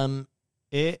 I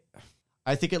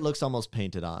think it looks almost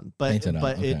painted on, but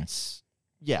okay. it's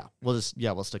we'll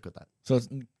stick with that. So it's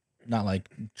not like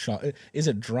chalk. Is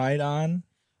it dried on?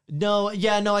 No,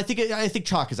 I think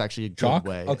chalk is actually a good Chalk?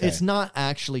 way. Okay. It's not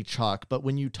actually chalk, but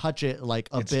when you touch it, like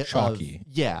It's bit chalky.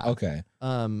 Okay.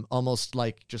 almost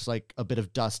like just like a bit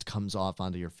of dust comes off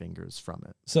onto your fingers from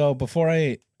it. So before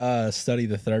I study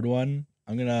the third one,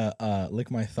 I'm gonna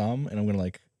lick my thumb and I'm gonna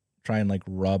like try and like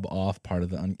rub off part of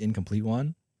the incomplete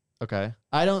one. Okay.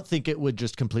 I don't think it would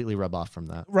just completely rub off from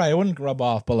that. Right, it wouldn't rub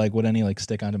off, but like would any like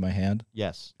stick onto my hand?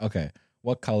 Yes. Okay.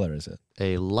 What color is it?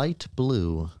 A light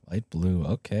blue. Light blue.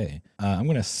 Okay. I'm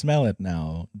gonna smell it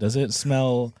now. Does it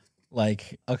smell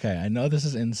like? Okay, I know this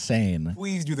is insane.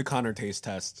 Please do the Connor taste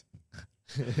test.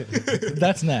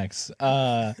 That's next.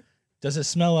 Does it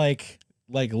smell like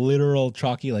literal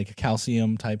chalky, like a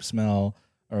calcium type smell,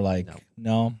 or like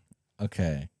no?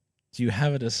 Okay. Do you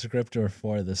have a descriptor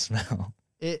for the smell?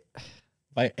 It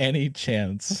By any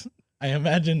chance? I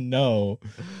imagine no.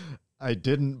 I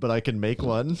didn't, but I can make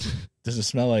one. Does it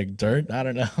smell like dirt? I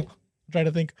don't know. I'm trying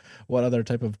to think what other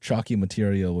type of chalky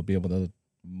material would be able to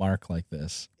mark like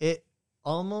this. It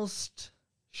almost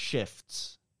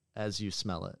shifts as you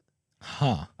smell it.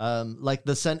 Huh. Like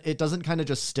the scent, it doesn't kind of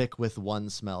just stick with one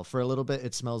smell. For a little bit,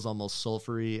 it smells almost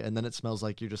sulfury, and then it smells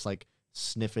like you're just like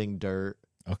sniffing dirt.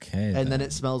 Okay. And then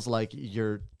it smells like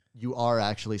you are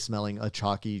actually smelling a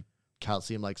chalky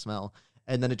calcium-like smell.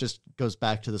 And then it just goes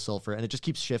back to the sulfur, and it just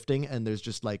keeps shifting, and there's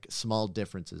just like small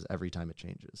differences every time it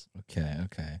changes.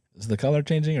 Okay. Is the color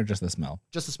changing or just the smell?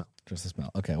 Just the smell. Just the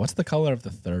smell. Okay. What's the color of the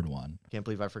third one? Can't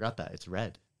believe I forgot that. It's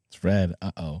red. It's red.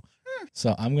 Uh-oh.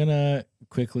 So I'm going to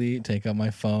quickly take out my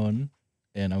phone,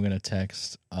 and I'm going to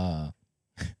text. I'm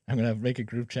going to make a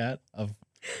group chat of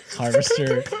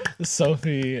Harvester,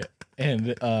 Sophie,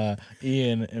 and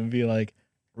Ian, and be like,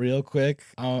 real quick,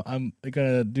 I'm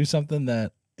going to do something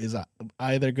that is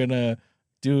either gonna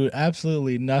do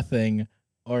absolutely nothing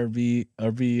or be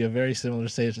a very similar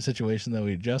situation that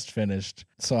we just finished.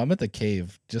 So I'm at the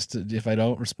cave. If I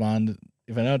don't respond,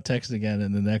 if I don't text again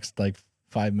in the next like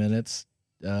 5 minutes,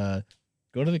 go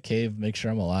to the cave, make sure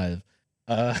I'm alive.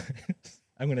 I'm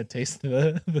gonna taste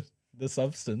the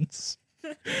substance.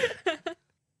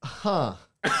 Huh.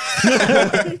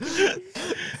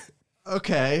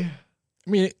 Okay. I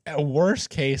mean, at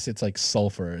worst case, it's like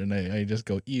sulfur, and I just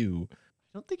go, ew. I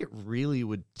don't think it really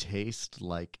would taste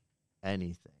like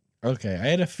anything. Okay, I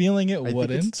had a feeling it I think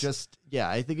wouldn't. it's just,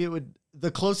 I think it would.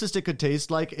 The closest it could taste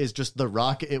like is just the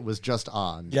rock it was just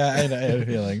on. Yeah, I had a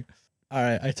feeling. All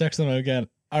right, I text them again.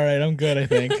 All right, I'm good, I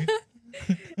think.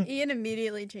 Ian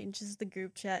immediately changes the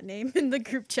group chat name in the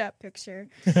group chat picture.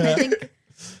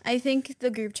 I think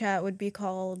the group chat would be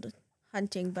called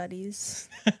Hunting Buddies.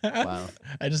 Wow.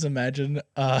 I just imagine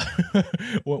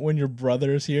when your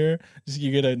brother's here,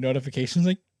 you get a notification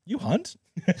like, you hunt?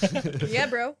 Yeah,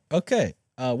 bro. Okay.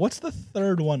 What's the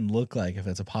third one look like, if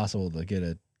it's possible to get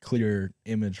a clear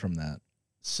image from that?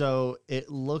 So it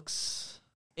looks,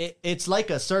 it's like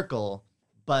a circle,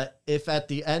 but if at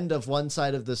the end of one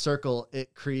side of the circle,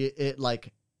 it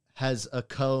like has a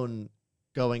cone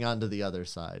going onto the other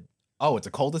side. Oh, it's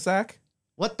a cul-de-sac?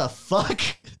 What the fuck?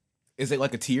 Is it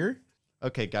like a tier?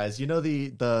 Okay, guys, you know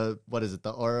the what is it?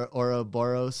 The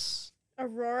Ouroboros?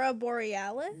 Aurora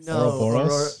Borealis? No,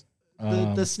 Ouroboros?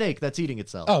 the snake that's eating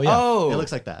itself. Oh, yeah. Oh, It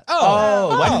looks like that.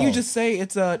 Oh, why didn't Oh. you just say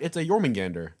it's a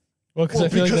Jormungandr? Well, I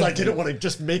feel like I didn't want to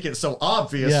just make it so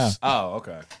obvious. Yeah. Oh,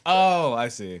 okay. Oh, I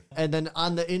see. And then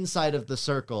on the inside of the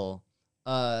circle,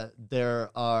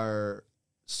 there are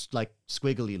like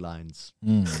squiggly lines.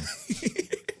 I'm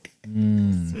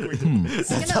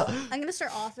gonna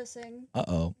start officing.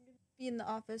 Uh-oh. Be in the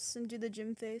office and do the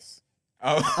gym face.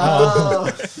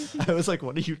 Oh, I was like,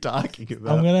 what are you talking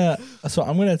about? I'm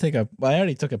gonna take I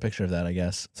already took a picture of that, I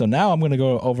guess. So now I'm gonna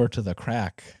go over to the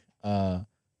crack,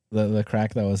 the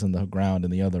crack that was in the ground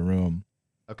in the other room.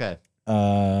 Okay.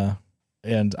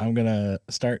 And I'm gonna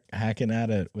start hacking at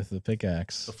it with the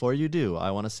pickaxe. Before you do, I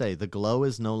want to say the glow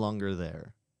is no longer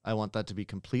there. I want that to be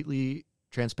completely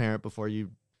transparent before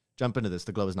you jump into this.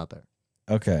 The glow is not there.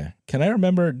 Okay. Can I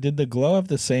remember, did the glow have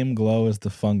the same glow as the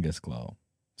fungus glow?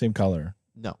 Same color?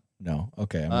 No. No.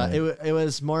 Okay. It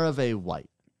was more of a white.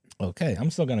 Okay. I'm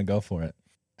still gonna go for it.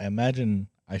 I imagine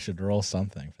I should roll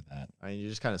something for that. I mean, you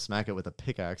just kind of smack it with a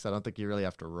pickaxe. I don't think you really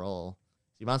have to roll.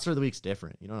 See, Monster of the Week's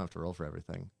different. You don't have to roll for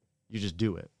everything. You just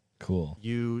do it. Cool.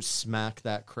 You smack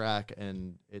that crack,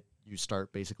 and you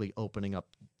start basically opening up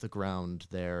the ground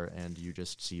there, and you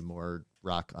just see more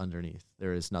rock underneath.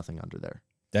 There is nothing under there.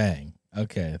 Dang.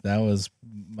 Okay, that was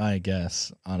my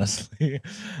guess, honestly.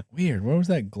 Weird. Where was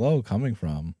that glow coming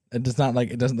from? It does not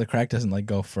the crack doesn't like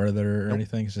go further or Nope.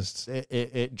 anything. It's just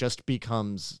It just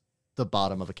becomes the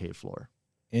bottom of a cave floor.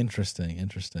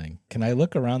 interesting. Can I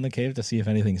look around the cave to see if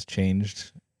anything's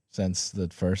changed since the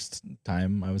first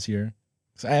time I was here?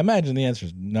 So I imagine the answer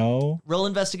is no. Roll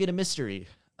investigate a mystery.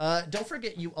 Don't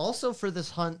forget, you also for this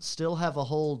hunt still have a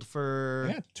hold for.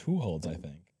 I got 2 holds, I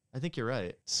think. I think you're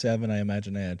right. 7, I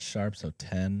imagine I had sharp, so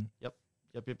 10. Yep.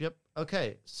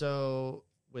 Okay, so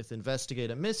with investigate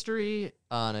a mystery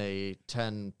on a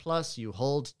 10 plus, you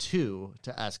hold 2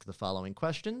 to ask the following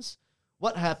questions.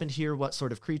 What happened here? What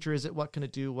sort of creature is it? What can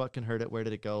it do? What can hurt it? Where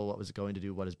did it go? What was it going to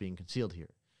do? What is being concealed here?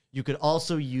 You could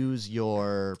also use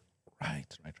your Right.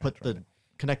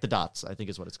 connect the dots, I think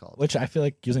is what it's called. Which I feel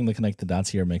like using the connect the dots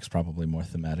here makes probably more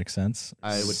thematic sense.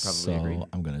 I would probably agree. So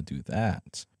I'm gonna do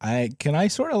that. Can I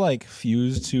sort of like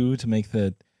fuse 2 to make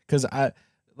the because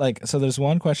so there's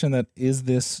one question that is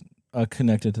this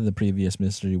connected to the previous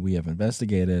mystery we have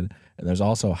investigated, and there's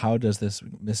also how does this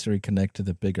mystery connect to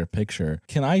the bigger picture?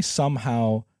 Can I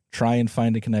somehow try and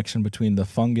find a connection between the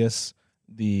fungus,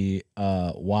 the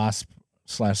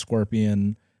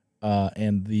wasp/scorpion,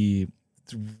 and the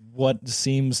what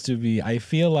seems to be, I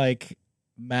feel like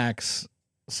Max,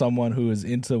 someone who is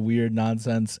into weird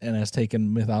nonsense and has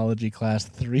taken mythology class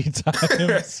 3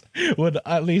 times, would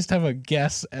at least have a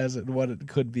guess as at what it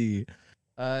could be.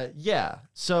 Yeah.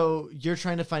 So you're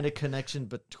trying to find a connection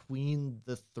between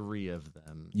the 3 of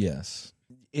them. Yes.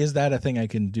 Is that a thing I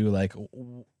can do? Like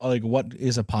what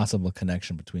is a possible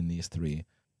connection between these 3?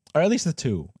 Or at least the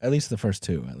 2. At least the first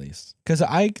 2, at least. Because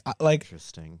I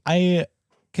Interesting. I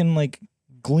can like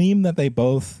gleam that they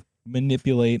both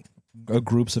manipulate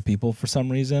groups of people for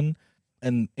some reason,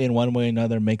 and in one way or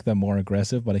another make them more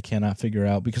aggressive, but I cannot figure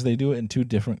out because they do it in 2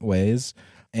 different ways,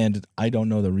 and I don't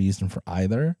know the reason for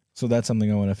either. So that's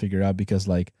something I want to figure out because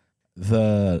like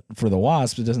for the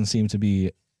wasp, it doesn't seem to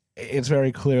be. It's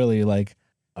very clearly like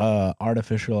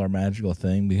artificial or magical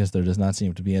thing because there does not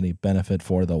seem to be any benefit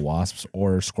for the wasps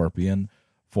or scorpion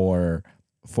for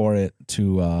it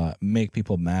to make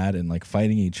people mad and like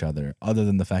fighting each other, other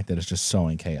than the fact that it's just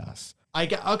sowing chaos.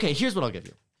 Okay, here's what I'll give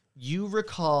you. You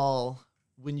recall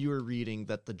when you were reading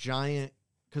that the giant,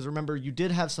 because remember, you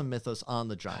did have some mythos on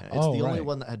the giant. It's the only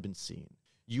one that had been seen.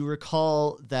 You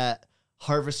recall that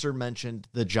Harvester mentioned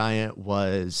the giant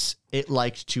it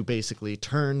liked to basically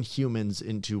turn humans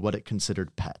into what it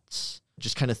considered pets.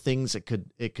 Just kind of things it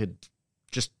could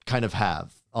just kind of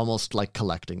have, almost like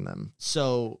collecting them.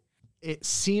 So it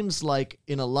seems like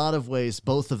in a lot of ways,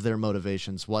 both of their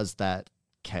motivations was that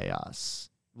chaos.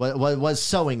 Was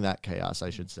sowing that chaos, I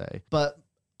should say. But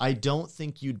I don't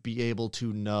think you'd be able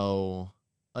to know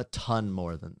a ton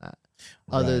more than that.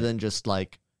 Other than just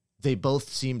like, they both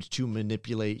seemed to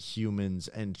manipulate humans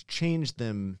and change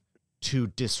them to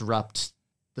disrupt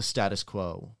the status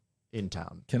quo in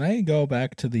town. Can I go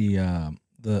back to the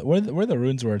where the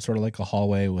runes were? It's sort of like a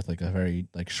hallway with like a very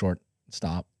like short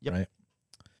stop, right?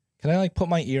 Can I like put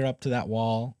my ear up to that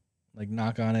wall, like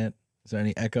knock on it? Is there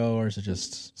any echo, or is it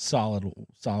just solid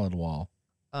wall?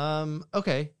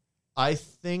 Okay. I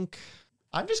think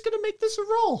I'm just gonna make this a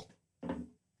roll.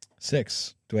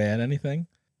 6. Do I add anything?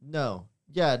 No.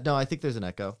 Yeah, no, I think there's an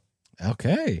echo.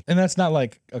 Okay. And that's not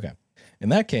like, okay. In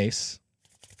that case,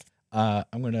 I'm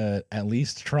going to at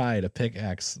least try to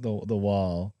pickaxe the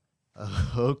wall.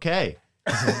 Okay.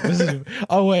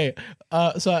 Oh, wait.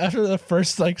 So after the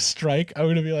first like strike, I'm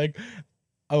going to be like,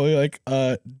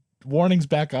 warning's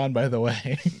back on, by the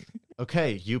way.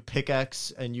 Okay. You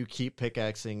pickaxe and you keep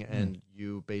pickaxing and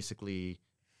you basically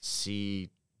see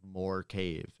more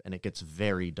cave and it gets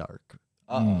very dark.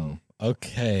 Uh-oh.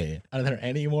 Okay. Are there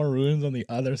any more runes on the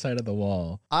other side of the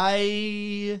wall?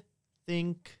 I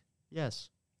think yes.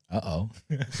 Uh-oh.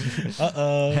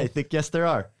 Uh-oh. I think yes, there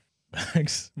are.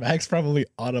 Max probably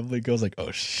audibly goes like,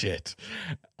 oh, shit.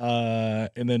 And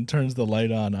then turns the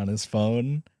light on his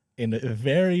phone and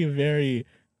very, very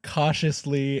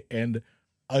cautiously and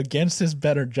against his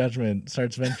better judgment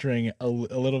starts venturing a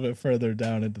little bit further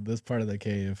down into this part of the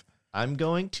cave. I'm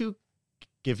going to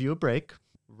give you a break.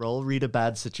 Roll read a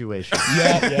bad situation.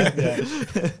 Yeah.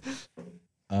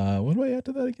 What do I add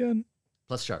to that again?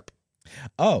 Plus sharp.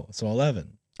 Oh, so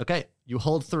 11. Okay, you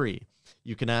hold 3.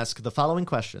 You can ask the following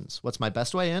questions. What's my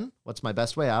best way in? What's my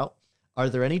best way out? Are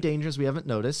there any dangers we haven't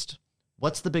noticed?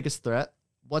 What's the biggest threat?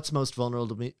 what's most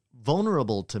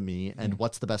vulnerable to me, and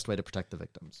what's the best way to protect the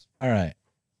victims. All right.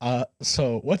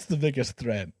 So what's the biggest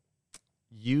threat?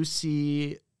 You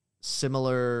see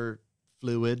similar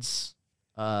fluids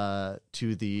to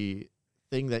the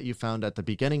thing that you found at the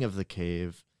beginning of the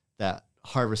cave that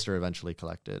Harvester eventually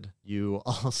collected. You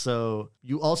also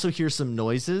hear some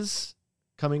noises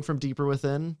coming from deeper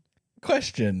within.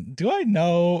 Question. Do I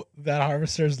know that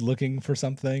Harvester's looking for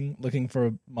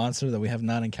a monster that we have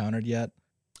not encountered yet?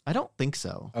 I don't think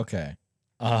so. Okay.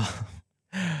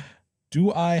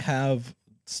 Do I have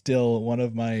still one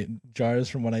of my jars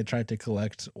from when I tried to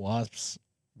collect wasps?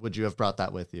 Would you have brought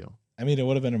that with you? I mean, it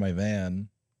would have been in my van.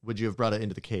 Would you have brought it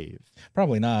into the cave?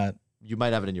 Probably not. You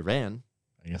might have it in your van.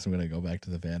 I guess I'm going to go back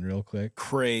to the van real quick.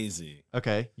 Crazy.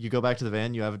 Okay, you go back to the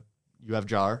van. You have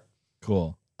jar.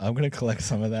 Cool. I'm going to collect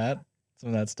some of that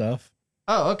stuff.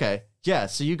 Oh, okay. Yeah,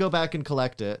 so you go back and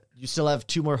collect it. You still have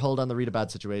 2 more hold on the read a bad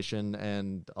situation,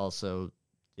 and also,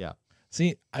 yeah.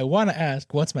 See, I want to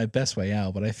ask what's my best way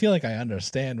out, but I feel like I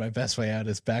understand my best way out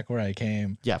is back where I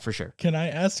came. Yeah, for sure. Can I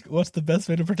ask what's the best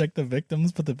way to protect the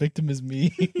victims, but the victim is me?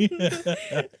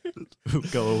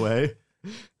 Go away.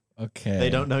 Okay. They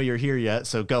don't know you're here yet,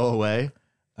 so go away.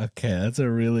 Okay, that's a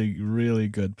really, really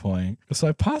good point. So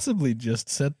I possibly just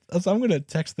said, so I'm going to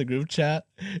text the group chat.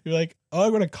 You're like, oh,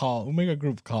 I'm going to call. We'll make a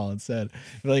group call instead.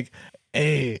 You're like,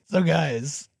 hey, so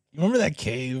guys, you remember that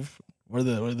cave where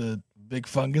the big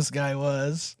fungus guy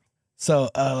was? So,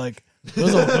 there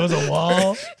was a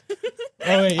wall.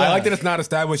 Oh, wait, yeah. I like that it's not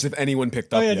established if anyone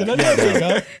picked up. Oh, yeah, yet. did I not pick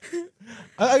up?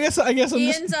 I guess I'm just...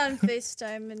 Ian's on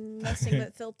FaceTime and messing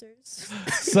with filters.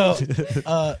 So,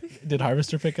 did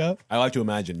Harvester pick up? I like to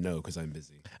imagine no, because I'm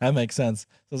busy. That makes sense. So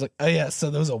I was like, oh yeah,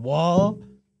 so there was a wall,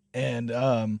 and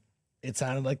it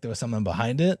sounded like there was something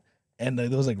behind it, and there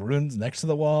was like runes next to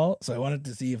the wall. So I wanted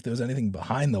to see if there was anything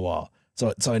behind the wall.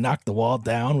 So I knocked the wall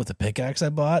down with a pickaxe I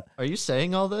bought. Are you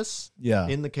saying all this? Yeah.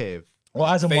 In the cave? Well,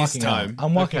 as I'm walking out, FaceTime.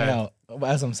 I'm walking Okay. out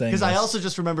as I'm saying. Because I this. also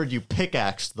just remembered you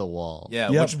pickaxed the wall. Yeah,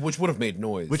 Yep. which would have made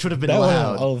noise. Which would have been That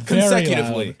loud. was very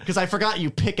consecutively. loud. Because I forgot you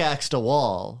pickaxed a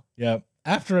wall. Yep.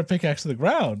 After a pickaxe to the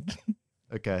ground.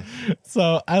 Okay.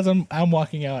 So as I'm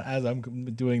walking out as I'm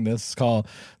doing this call,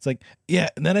 it's like, yeah,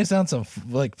 and then I found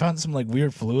some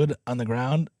weird fluid on the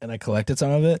ground, and I collected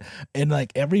some of it, and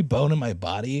like every bone in my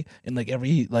body and like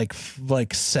every like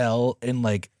cell and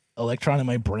like electron in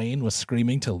my brain was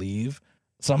screaming to leave.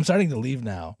 So I'm starting to leave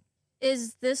now.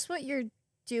 Is this what you're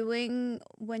doing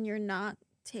when you're not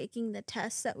taking the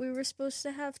test that we were supposed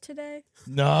to have today?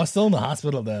 No, I was still in the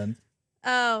hospital then.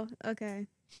 Oh, okay.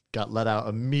 Got let out,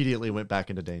 immediately went back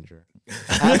into danger.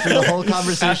 After the whole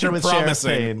conversation After with Sheriff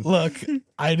promising. Payne. Look,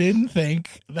 I didn't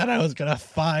think that I was gonna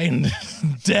find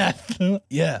death.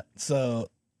 Yeah, so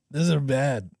these are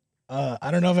bad.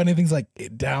 I don't know if anything's like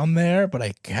down there, but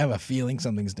I have a feeling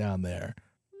something's down there.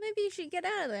 Maybe you should get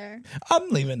out of there. I'm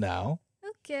leaving now.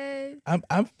 Okay.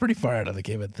 I'm pretty far out of the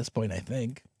cave at this point, I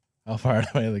think. How far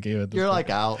out am I of the cave at this You're point? like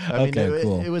out. I mean, Okay,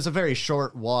 cool. it was a very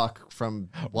short walk from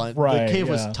one. Right, the cave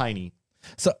was yeah. tiny.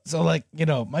 So like,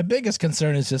 my biggest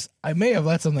concern is just I may have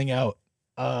let something out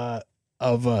of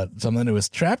something it was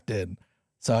trapped in.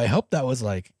 So I hope that was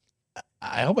like,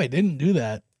 I hope I didn't do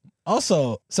that.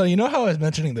 Also, so you know how I was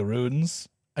mentioning the runes?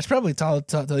 I should probably tell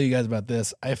you guys about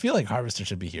this. I feel like Harvester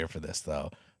should be here for this though.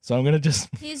 So I'm gonna just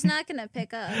He's not gonna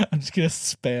pick up. I'm just gonna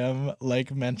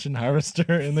spam mention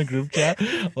Harvester in the group chat.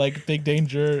 Like big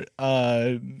danger.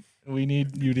 We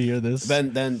need you to hear this.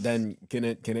 Then can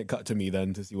it cut to me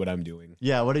then to see what I'm doing?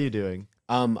 Yeah, what are you doing?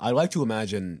 I like to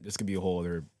imagine this could be a whole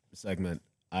other segment.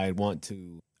 I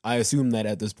assume that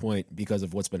at this point, because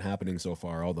of what's been happening so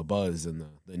far, all the buzz and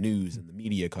the news and the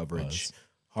media coverage, Buzz.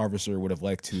 Harvester would have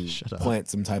liked to Shut up. plant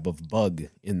some type of bug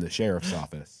in the sheriff's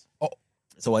office.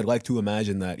 So I'd like to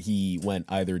imagine that he went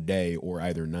either day or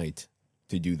either night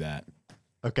to do that.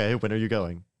 Okay, when are you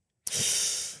going?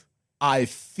 I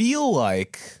feel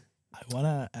like I want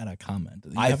to add a comment.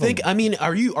 You I have think a- I mean,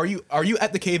 are you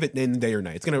at the cave in the day or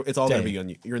night? It's all gonna Day. be on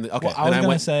you. You're in the okay. Well, I was then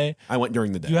gonna say I went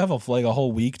during the day. you have a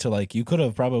whole week to like. You could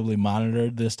have probably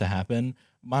monitored this to happen.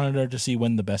 Monitored to see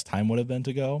when the best time would have been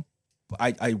to go.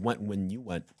 I went when you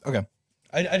went Okay,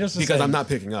 I just because I'm not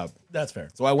picking up. That's fair.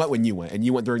 So I went when you went, and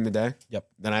you went during the day. Yep.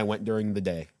 Then I went during the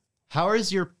day. How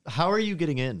are you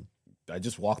getting in? I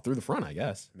just walked through the front, I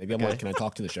guess. Maybe I'm Okay. like, can I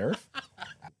talk to the sheriff?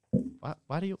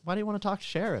 Why do you want to talk to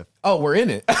sheriff? Oh, we're in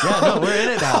it. Yeah, no, we're in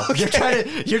it now.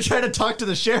 Okay. You're trying to talk to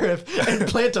the sheriff and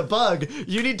plant a bug.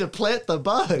 You need to plant the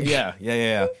bug.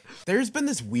 Yeah. There's been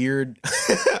this weird.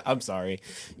 I'm sorry.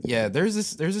 Yeah, there's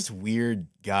this weird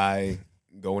guy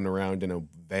going around in a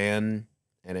van,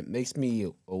 and it makes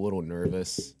me a little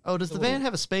nervous. Oh, does the van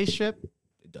have a spaceship?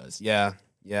 It does. Yeah.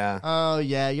 Yeah. Oh,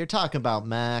 yeah, you're talking about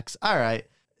Max. All right.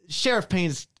 Sheriff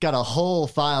Payne's got a whole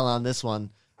file on this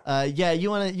one. Yeah, you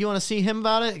wanna see him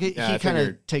about it? He Yeah, I kind of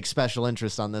figured- takes special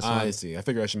interest on this one. I see. I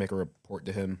figure I should make a report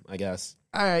to him, I guess.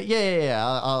 All right, yeah.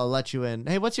 I'll let you in.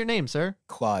 Hey, what's your name, sir?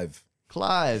 Clive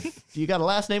Clive. You got a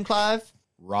last name, Clive?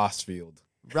 Rossfield.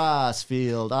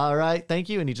 Rossfield. All right, thank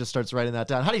you. And he just starts writing that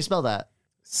down. How do you spell that?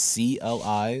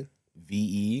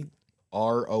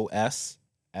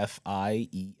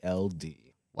 CLIVEROSFIELD.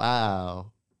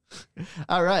 Wow.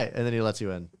 All right, and then he lets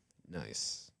you in.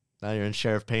 Nice. Now you're in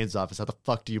Sheriff Payne's office. How the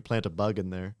fuck do you plant a bug in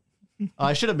there? Oh,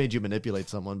 I should have made you manipulate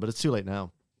someone, but it's too late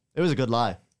now. It was a good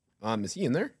lie. Is he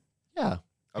in there? Yeah.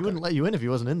 He Okay. wouldn't let you in if he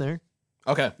wasn't in there.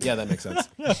 Okay. Yeah, that makes sense.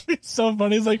 It's so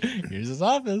funny. He's like, here's his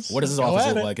office. What does his Go office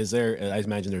at look it. like? Is there? I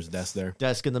imagine there's a desk there.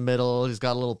 Desk in the middle. He's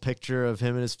got a little picture of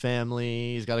him and his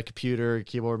family. He's got a computer,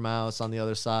 keyboard, mouse on the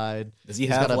other side. Does he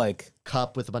He's have got a- like?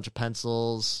 Cup with a bunch of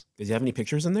pencils. Does he have any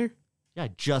pictures in there? Yeah, I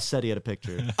just said he had a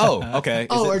picture. Oh, okay.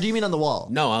 Or do you mean on the wall?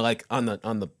 No, I like on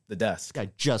the desk. I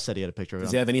just said he had a picture of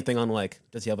Does it. he have anything on like?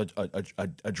 Does he have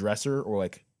a dresser or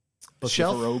like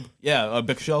Bookshelf? a robe? Yeah, a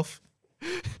bookshelf.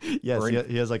 Yes, or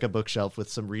he has like a bookshelf with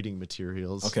some reading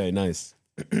materials. Okay, nice.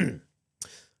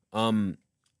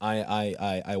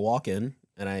 I walk in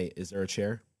and is there a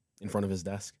chair in front of his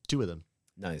desk? 2 of them.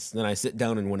 Nice. Then I sit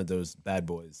down in one of those bad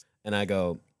boys and I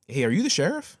go, "Hey, are you the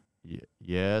sheriff?"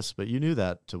 Yes, but you knew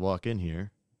that to walk in here.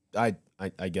 I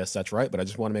guess that's right, but I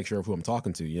just want to make sure of who I'm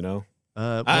talking to. You know,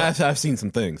 Well, I've seen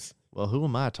some things. well, who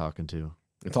am I talking to?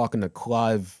 I'm talking to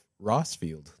Clive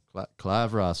Rossfield.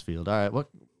 Clive Rossfield. All right,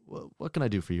 what can I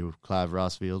do for you, Clive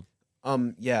Rossfield?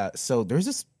 Yeah. So there's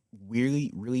this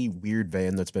really weird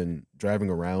van that's been driving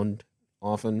around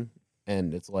often,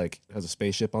 and it's like has a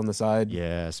spaceship on the side.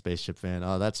 Yeah, spaceship fan.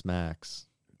 Oh, that's Max.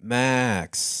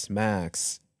 Max.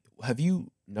 Have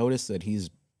you noticed that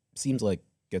seems like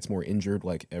gets more injured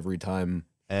like every time?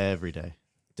 Every day.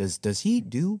 Does he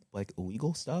do like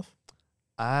illegal stuff?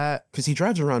 Because He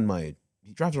drives around like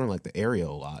the area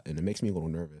a lot, and it makes me a little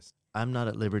nervous. I'm not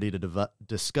at liberty to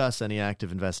discuss any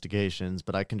active investigations,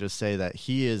 but I can just say that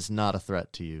he is not a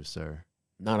threat to you, sir.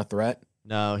 Not a threat.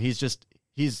 No, he's a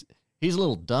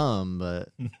little dumb, but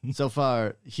so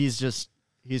far he's just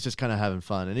kind of having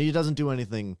fun, and he doesn't do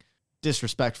anything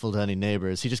disrespectful to any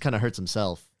neighbors. He just kind of hurts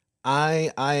himself.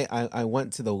 I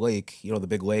went to the lake, the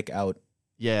big lake out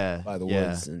Yeah, by the yeah.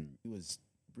 woods, and he was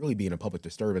really being a public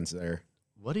disturbance there.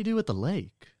 What do you do with the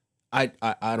lake? I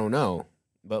don't know,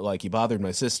 but like he bothered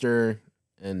my sister,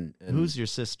 and Who's your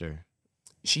sister?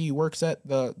 she works at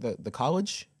the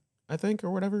college, I think,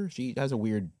 or whatever. She has a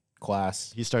weird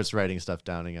class. He starts writing stuff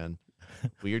down again.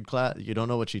 Weird class. You don't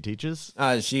know what she teaches?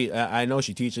 I know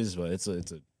she teaches, but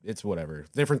it's whatever.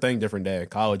 Different thing, different day.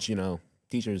 College,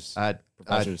 teachers, I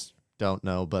professors. don't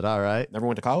know, but all right. Never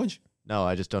went to college? No,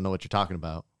 I just don't know what you're talking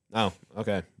about. Oh,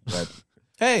 okay. But,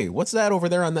 hey, what's that over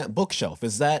there on that bookshelf?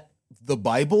 Is that the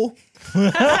Bible?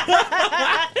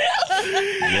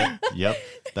 Yep,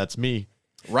 that's me.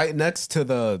 Right next to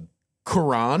the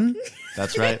Quran?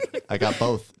 That's right. I got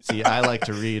both. See, I like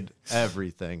to read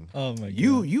everything. Oh my god.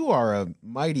 You are a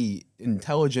mighty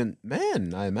intelligent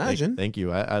man, I imagine. Thank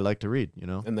you. I like to read,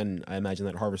 And then I imagine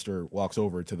that Harvester walks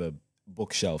over to the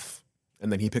bookshelf,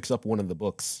 and then he picks up one of the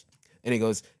books, and he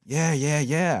goes,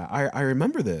 yeah. I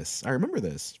remember this. I remember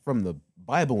this from the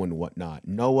Bible and whatnot.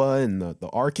 Noah and the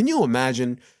ark. Can you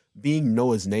imagine being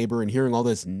Noah's neighbor and hearing all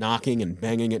this knocking and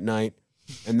banging at night,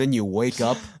 and then you wake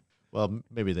up? Well,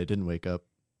 maybe they didn't wake up.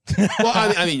 Well,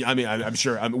 I'm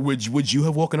sure. Would you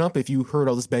have woken up if you heard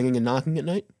all this banging and knocking at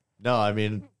night? No, I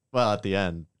mean, well, at the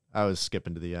end. I was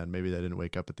skipping to the end. Maybe they didn't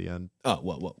wake up at the end. Oh,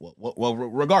 well,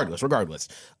 regardless.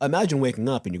 Imagine waking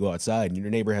up and you go outside and your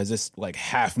neighbor has this like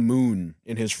half moon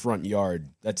in his front yard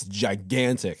that's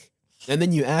gigantic. And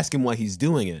then you ask him why he's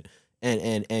doing it.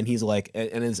 And he's like,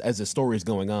 and as the story's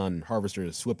going on, Harvester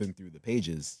is flipping through the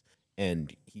pages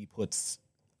and he puts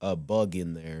a bug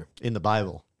in there. In the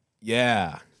Bible.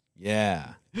 Yeah.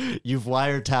 You've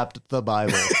wiretapped the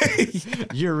Bible.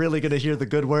 You're really going to hear the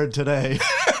good word today.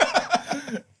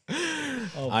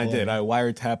 Oh, I boy. did. I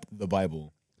wiretapped the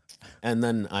Bible. And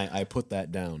then I put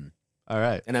that down. All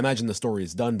right. And I imagine the story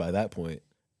is done by that point.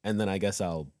 And then I guess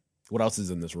what else is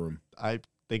in this room? I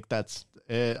think that's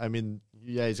it. I mean,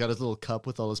 yeah, he's got his little cup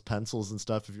with all his pencils and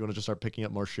stuff if you want to just start picking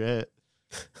up more shit.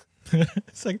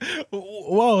 It's like,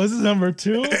 whoa, this is number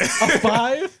 2? A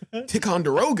 5?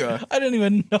 Ticonderoga. I didn't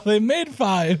even know they made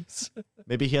 5s.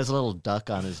 Maybe he has a little duck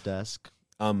on his desk.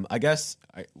 I guess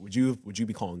would you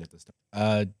be calling at this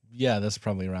time? Yeah, that's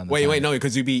probably around the Wait, time. no,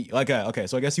 because you'd be like, okay,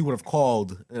 so I guess you would have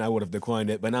called and I would have declined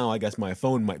it, but now I guess my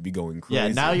phone might be going crazy. Yeah,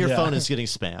 now your Yeah. phone is getting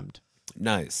spammed.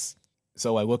 Nice.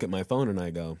 So I look at my phone and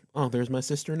I go, oh, there's my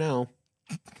sister now.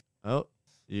 Oh,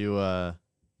 you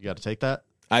got to take that?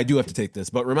 I do have to take this,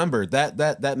 but remember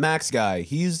that Max guy,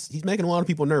 he's making a lot of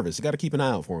people nervous. You got to keep an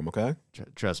eye out for him, okay?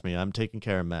 Trust me, I'm taking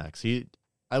care of Max.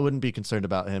 I wouldn't be concerned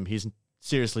about him. He's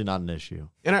seriously not an issue.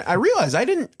 And I realize I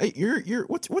didn't. You're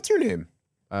what's your name?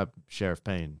 Sheriff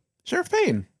Payne. Sheriff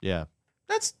Payne. Yeah.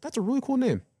 That's a really cool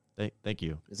name. Thank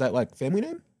you. Is that like family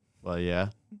name? Well, yeah.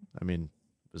 I mean,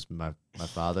 it was my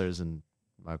father's and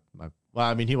my. Well,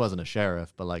 I mean, he wasn't a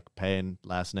sheriff, but like Payne,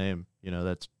 last name.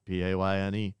 That's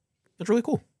Payne. That's really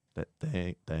cool.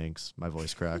 Thanks. My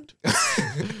voice cracked.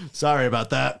 Sorry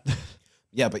about that.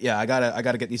 Yeah, but yeah, I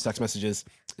gotta get these text messages.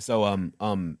 So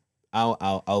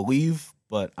I'll leave,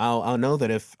 but I'll know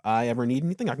that if I ever need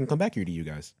anything, I can come back here to you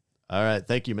guys. All right.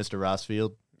 Thank you, Mr.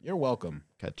 Rossfield. You're welcome.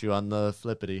 Catch you on the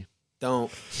flippity.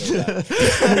 Don't say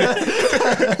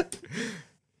that.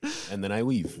 And then I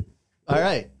leave. All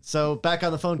right. So back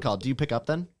on the phone call. Do you pick up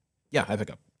then? Yeah, I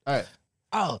pick up. All right.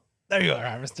 Oh, there you are,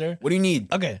 Harvester. What do you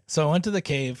need? Okay, so I went to the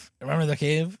cave. Remember the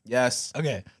cave? Yes.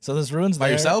 Okay, so this ruins By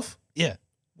there. yourself? Yeah.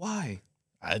 Why?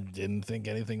 I didn't think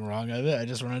anything wrong of it. I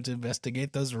just wanted to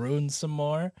investigate those ruins some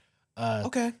more.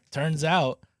 Okay. Turns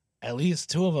out at least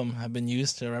 2 of them have been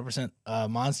used to represent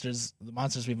monsters. The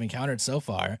monsters we've encountered so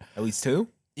far. At least 2?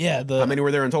 Yeah, How many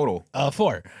were there in total?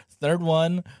 4. Third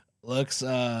one looks.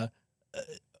 We'll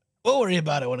worry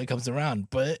about it when it comes around.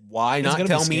 But Why it's not gonna be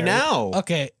tell me scary. now?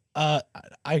 Okay.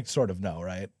 I sort of know,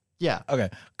 right? Yeah. Okay.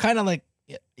 Kind of like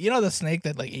the snake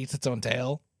that like eats its own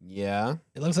tail. Yeah.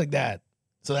 It looks like that.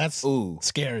 So that's Ooh.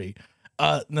 scary.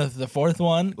 The fourth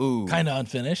one, Ooh. kind of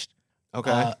unfinished.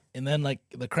 Okay. And then like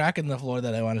the crack in the floor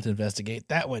that I wanted to investigate,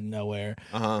 that went nowhere.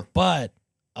 Uh-huh. But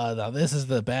now this is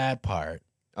the bad part.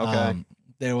 Okay.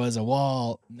 There was a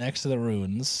wall next to the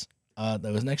ruins that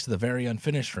was next to the very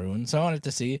unfinished ruin. So I wanted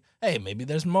to see, hey, maybe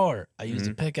there's more. I used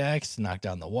a pickaxe to knock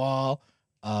down the wall.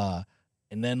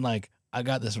 And then like I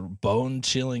got this bone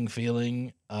chilling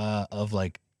feeling of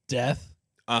like death.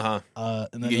 Uh-huh.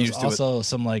 And then get there's used to also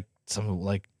some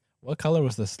what color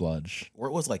was the sludge? Or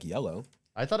it was like yellow.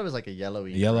 I thought it was like a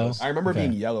yellowy. Yellow? gross- I remember Okay.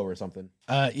 being yellow or something.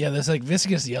 Yeah, this like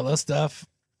viscous yellow stuff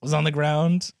was on the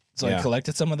ground. So I Yeah.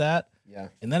 collected some of that. Yeah.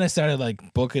 And then I started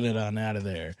like booking it on out of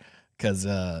there because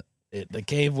the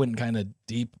cave went kind of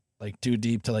deep, like too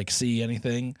deep to like see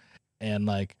anything. And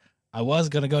like I was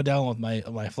gonna go down with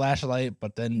my flashlight,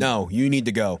 but then No, you need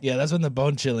to go. yeah, that's when the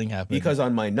bone chilling happened. Because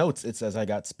on my notes it says I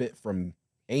got spit from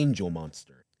Angel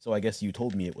Monster. So I guess you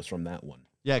told me it was from that one.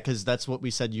 Yeah, because that's what we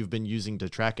said you've been using to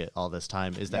track it all this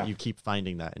time, is that Yeah. you keep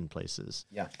finding that in places.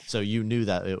 Yeah. So you knew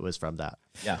that it was from that.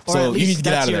 Yeah. Or So at you least need to get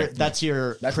that's out of your, there. That's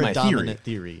your That's my predominant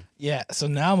theory. yeah, so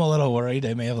now I'm a little worried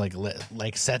I may have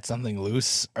like set something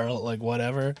loose or like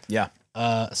whatever. Yeah.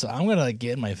 So I'm gonna like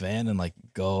get in my van and like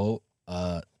go.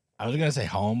 I was gonna say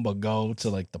home, but go to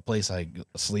like the place I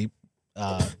sleep.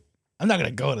 I'm not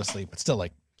gonna go to sleep. It's still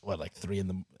like 3 in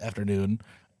the afternoon.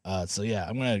 So yeah,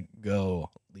 I'm gonna go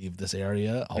leave this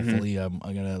area. Hopefully, I'm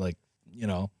gonna like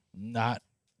not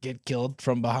get killed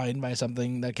from behind by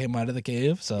something that came out of the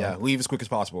cave. So Yeah. Leave as quick as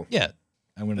possible. yeah,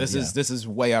 I'm gonna. This yeah. is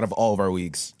way out of all of our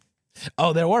leagues.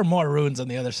 Oh, there were more ruins on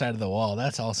the other side of the wall.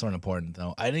 That's also important,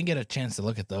 though. I didn't get a chance to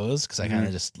look at those because I kind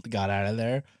of just got out of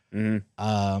there. Mhm.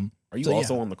 Are you So,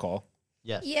 also on the call?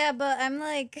 Yes. Yeah, but I'm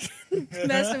like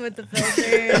messing with the It's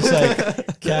filters.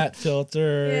 like cat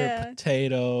filter, Yeah.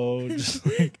 potato, just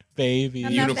like baby.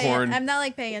 I'm Unicorn. I'm not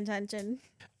like paying attention.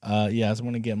 Yeah, so I'm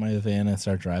gonna get my van and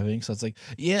start driving. So it's like,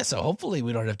 yeah. So hopefully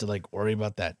we don't have to like worry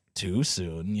about that too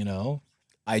soon.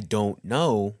 I don't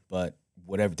know, but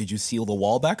whatever. Did you seal the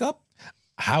wall back up?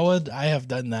 How would I have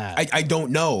done that? I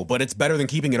don't know, but it's better than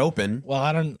keeping it open. well,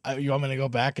 I don't. You want me to go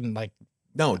back and like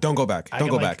No, don't go back. I Don't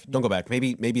can, go like- back. Don't go back.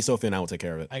 Maybe Sophie and I will take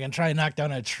care of it. I can try and knock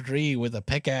down a tree with a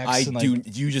pickaxe? I and, do.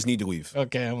 like, You just need to leave.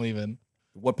 Okay, I'm leaving.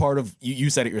 What part of you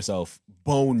said it yourself?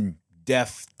 Bone,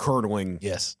 death, curdling.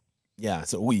 Yes. Yeah.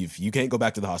 So leave. You can't go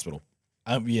back to the hospital.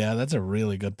 Yeah, that's a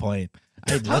really good point.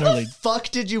 I How the literally. fuck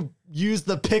did you use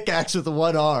the pickaxe with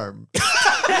one arm?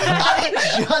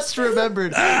 I just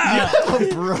remembered you have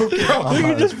a broken We arm.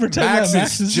 can just pretend Max that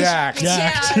Max is is jacked.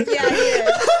 Jacked. Yeah,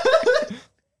 yeah,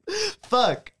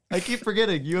 Fuck. I keep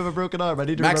forgetting you have a broken arm. I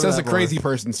need to Max remember has a that more. crazy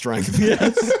person strength.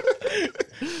 Yes.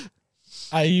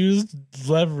 I used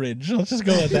leverage. Let's just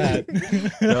go with that.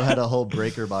 Bro had a whole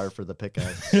breaker bar for the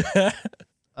pickaxe.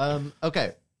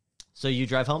 Okay. So you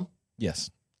drive home? Yes.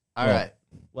 All right.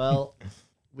 Well,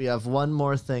 we have one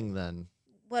more thing then.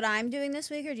 what I'm doing this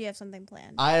week, or do you have something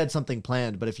planned? I had something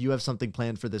planned, but if you have something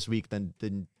planned for this week, then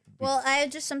Well, I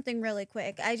had just something really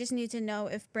quick. I just need to know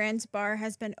if Brand's bar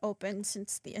has been open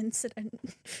since the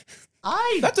incident.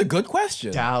 That's a good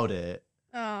question. doubt it.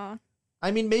 Oh,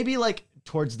 I mean, maybe like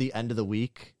towards the end of the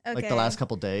week, like the Okay. last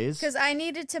couple days. because I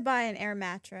needed to buy an air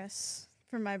mattress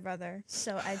for my brother,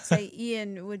 so I'd say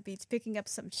Ian would be picking up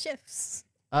some shifts.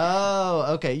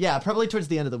 Oh, okay. Yeah, probably towards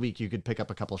the end of the week, you could pick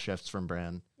up a couple shifts from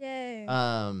Bran. Yay!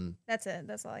 That's it.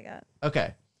 That's all I got.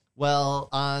 Okay. Well,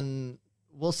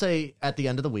 we'll say at the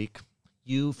end of the week,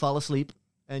 you fall asleep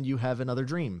and you have another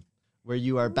dream where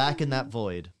you are back in that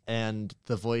void, and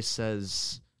the voice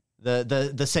says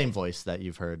the same voice that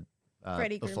you've heard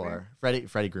Freddy before. Freddy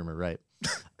Groomer, right?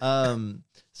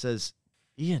 Says,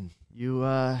 Ian, you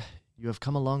have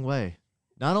come a long way.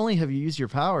 Not only have you used your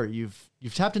power, you've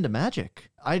tapped into magic.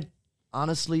 I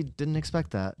honestly didn't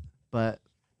expect that, but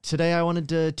today I wanted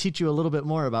to teach you a little bit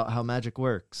more about how magic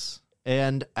works.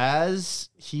 And as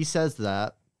he says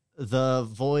that, the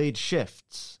void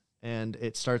shifts and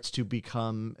it starts to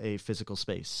become a physical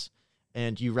space.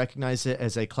 And you recognize it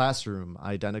as a classroom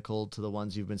identical to the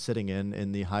ones you've been sitting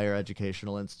in the Higher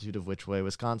Educational Institute of Whichway,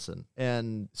 Wisconsin.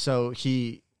 And so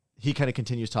he kind of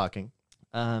continues talking.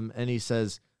 And he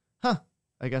says,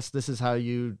 I guess this is how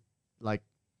you like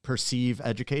perceive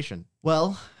education.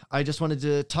 Well, I just wanted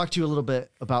to talk to you a little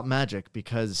bit about magic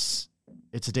because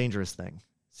it's a dangerous thing.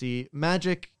 See,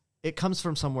 magic, it comes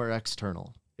from somewhere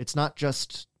external. It's not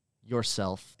just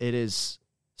yourself. It is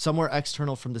somewhere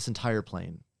external from this entire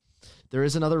plane. There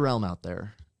is another realm out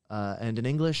there, and in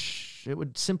English, it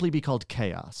would simply be called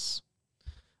chaos.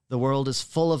 The world is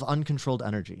full of uncontrolled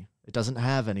energy. It doesn't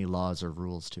have any laws or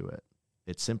rules to it.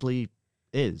 It simply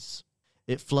is.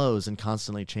 It flows and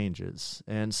constantly changes,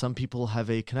 and some people have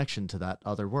a connection to that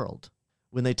other world.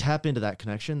 When they tap into that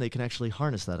connection, they can actually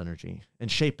harness that energy and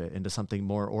shape it into something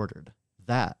more ordered.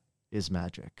 That is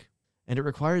magic. And it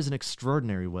requires an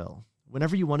extraordinary will.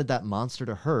 Whenever you wanted that monster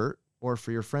to hurt, or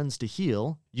for your friends to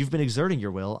heal, you've been exerting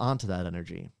your will onto that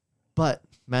energy. But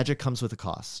magic comes with a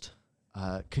cost.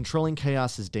 Controlling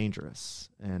chaos is dangerous,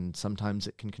 and sometimes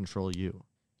it can control you.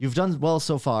 You've done well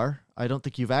so far. I don't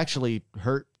think you've actually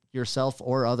hurt yourself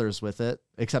or others with it,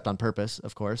 except on purpose,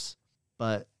 of course.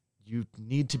 But you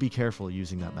need to be careful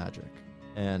using that magic.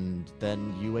 And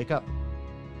then you wake up.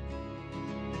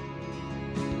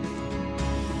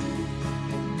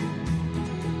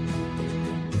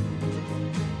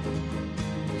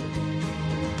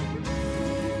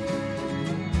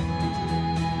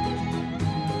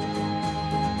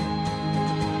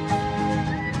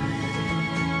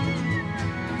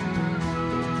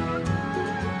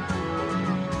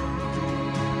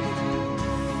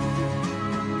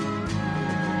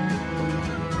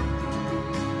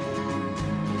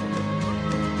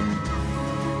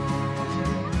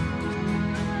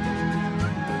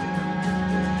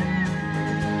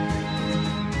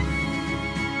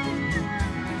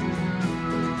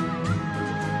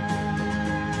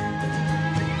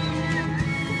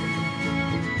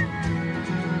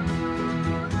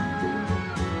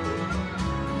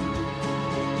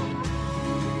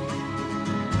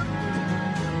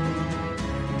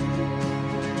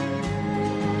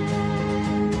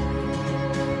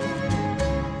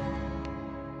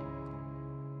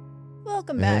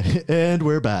 Welcome back. And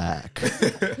we're back.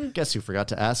 Guess who forgot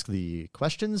to ask the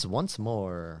questions once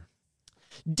more?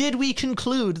 Did we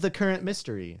conclude the current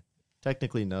mystery?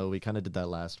 Technically, no. We kind of did that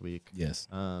last week. Yes.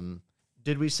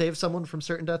 Did we save someone from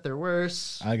certain death or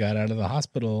worse? I got out of the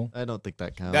hospital. I don't think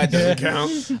that counts. That doesn't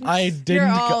count. I didn't.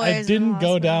 I always in didn't the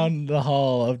go hospital. down the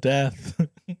hall of death.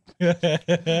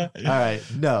 All right.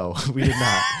 No, we did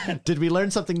not. Did we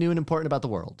learn something new and important about the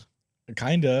world?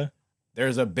 Kinda.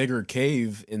 There's a bigger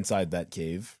cave inside that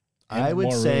cave. And I would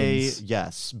more say rooms.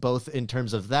 yes, both in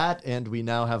terms of that, and we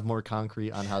now have more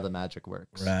concrete on how the magic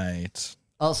works. Right.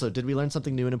 Also, did we learn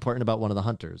something new and important about one of the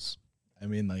hunters? I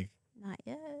mean, like, Not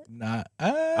yet. not.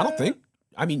 I don't think.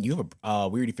 I mean, you have a.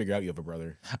 We already figured out you have a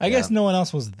brother. I guess no one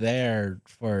else was there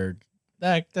for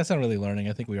that. That's not really learning.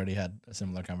 I think we already had a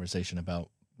similar conversation about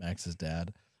Max's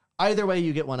dad. Either way,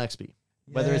 you get 1 XP.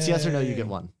 Whether it's yes or no, you Yay. get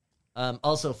 1.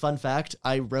 Also, fun fact,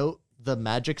 I wrote the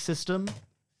magic system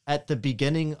at the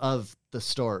beginning of the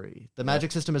story. The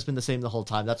magic system has been the same the whole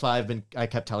time. That's why I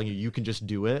kept telling you can just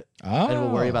do it, and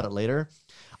we'll worry about it later.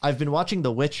 I've been watching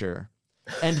The Witcher,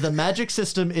 and the magic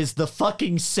system is the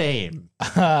fucking same.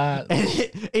 Uh,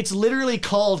 And it's literally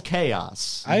called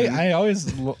chaos. I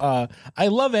always I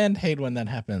love and hate when that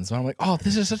happens. When I'm like, oh,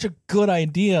 this is such a good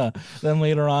idea. Then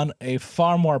later on, a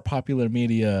far more popular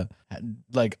media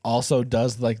like also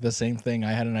does like the same thing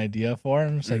I had an idea for.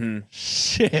 And I'm just like,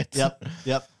 shit. Yep.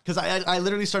 Because I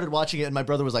literally started watching it, and my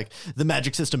brother was like, the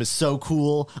magic system is so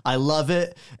cool. I love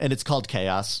it. And it's called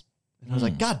chaos. And I was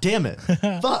like, God damn it.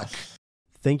 Fuck.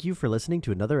 Thank you for listening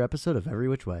to another episode of Every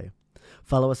Which Way.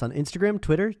 Follow us on Instagram,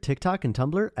 Twitter, TikTok, and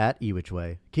Tumblr at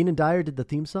 @eWhичWay. Keenan Dyer did the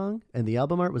theme song, and the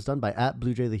album art was done by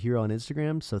 @BlueJayTheHero on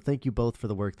Instagram, so thank you both for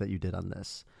the work that you did on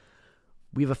this.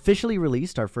 We've officially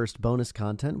released our first bonus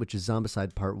content, which is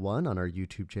Zombicide Part 1 on our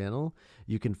YouTube channel.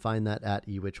 You can find that at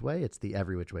 @eWhичWay. It's the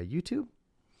Every Which Way YouTube.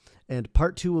 And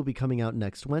Part 2 will be coming out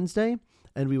next Wednesday,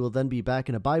 and we will then be back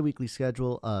in a bi-weekly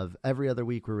schedule of every other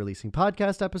week we're releasing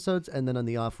podcast episodes, and then on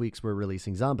the off weeks we're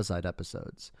releasing Zombicide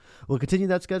episodes. We'll continue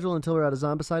that schedule until we're out of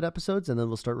Zombicide episodes, and then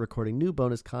we'll start recording new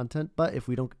bonus content, but if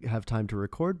we don't have time to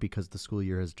record because the school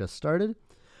year has just started,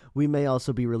 we may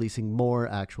also be releasing more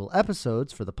actual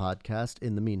episodes for the podcast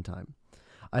in the meantime.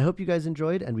 I hope you guys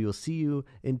enjoyed, and we will see you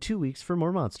in 2 weeks for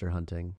more monster hunting.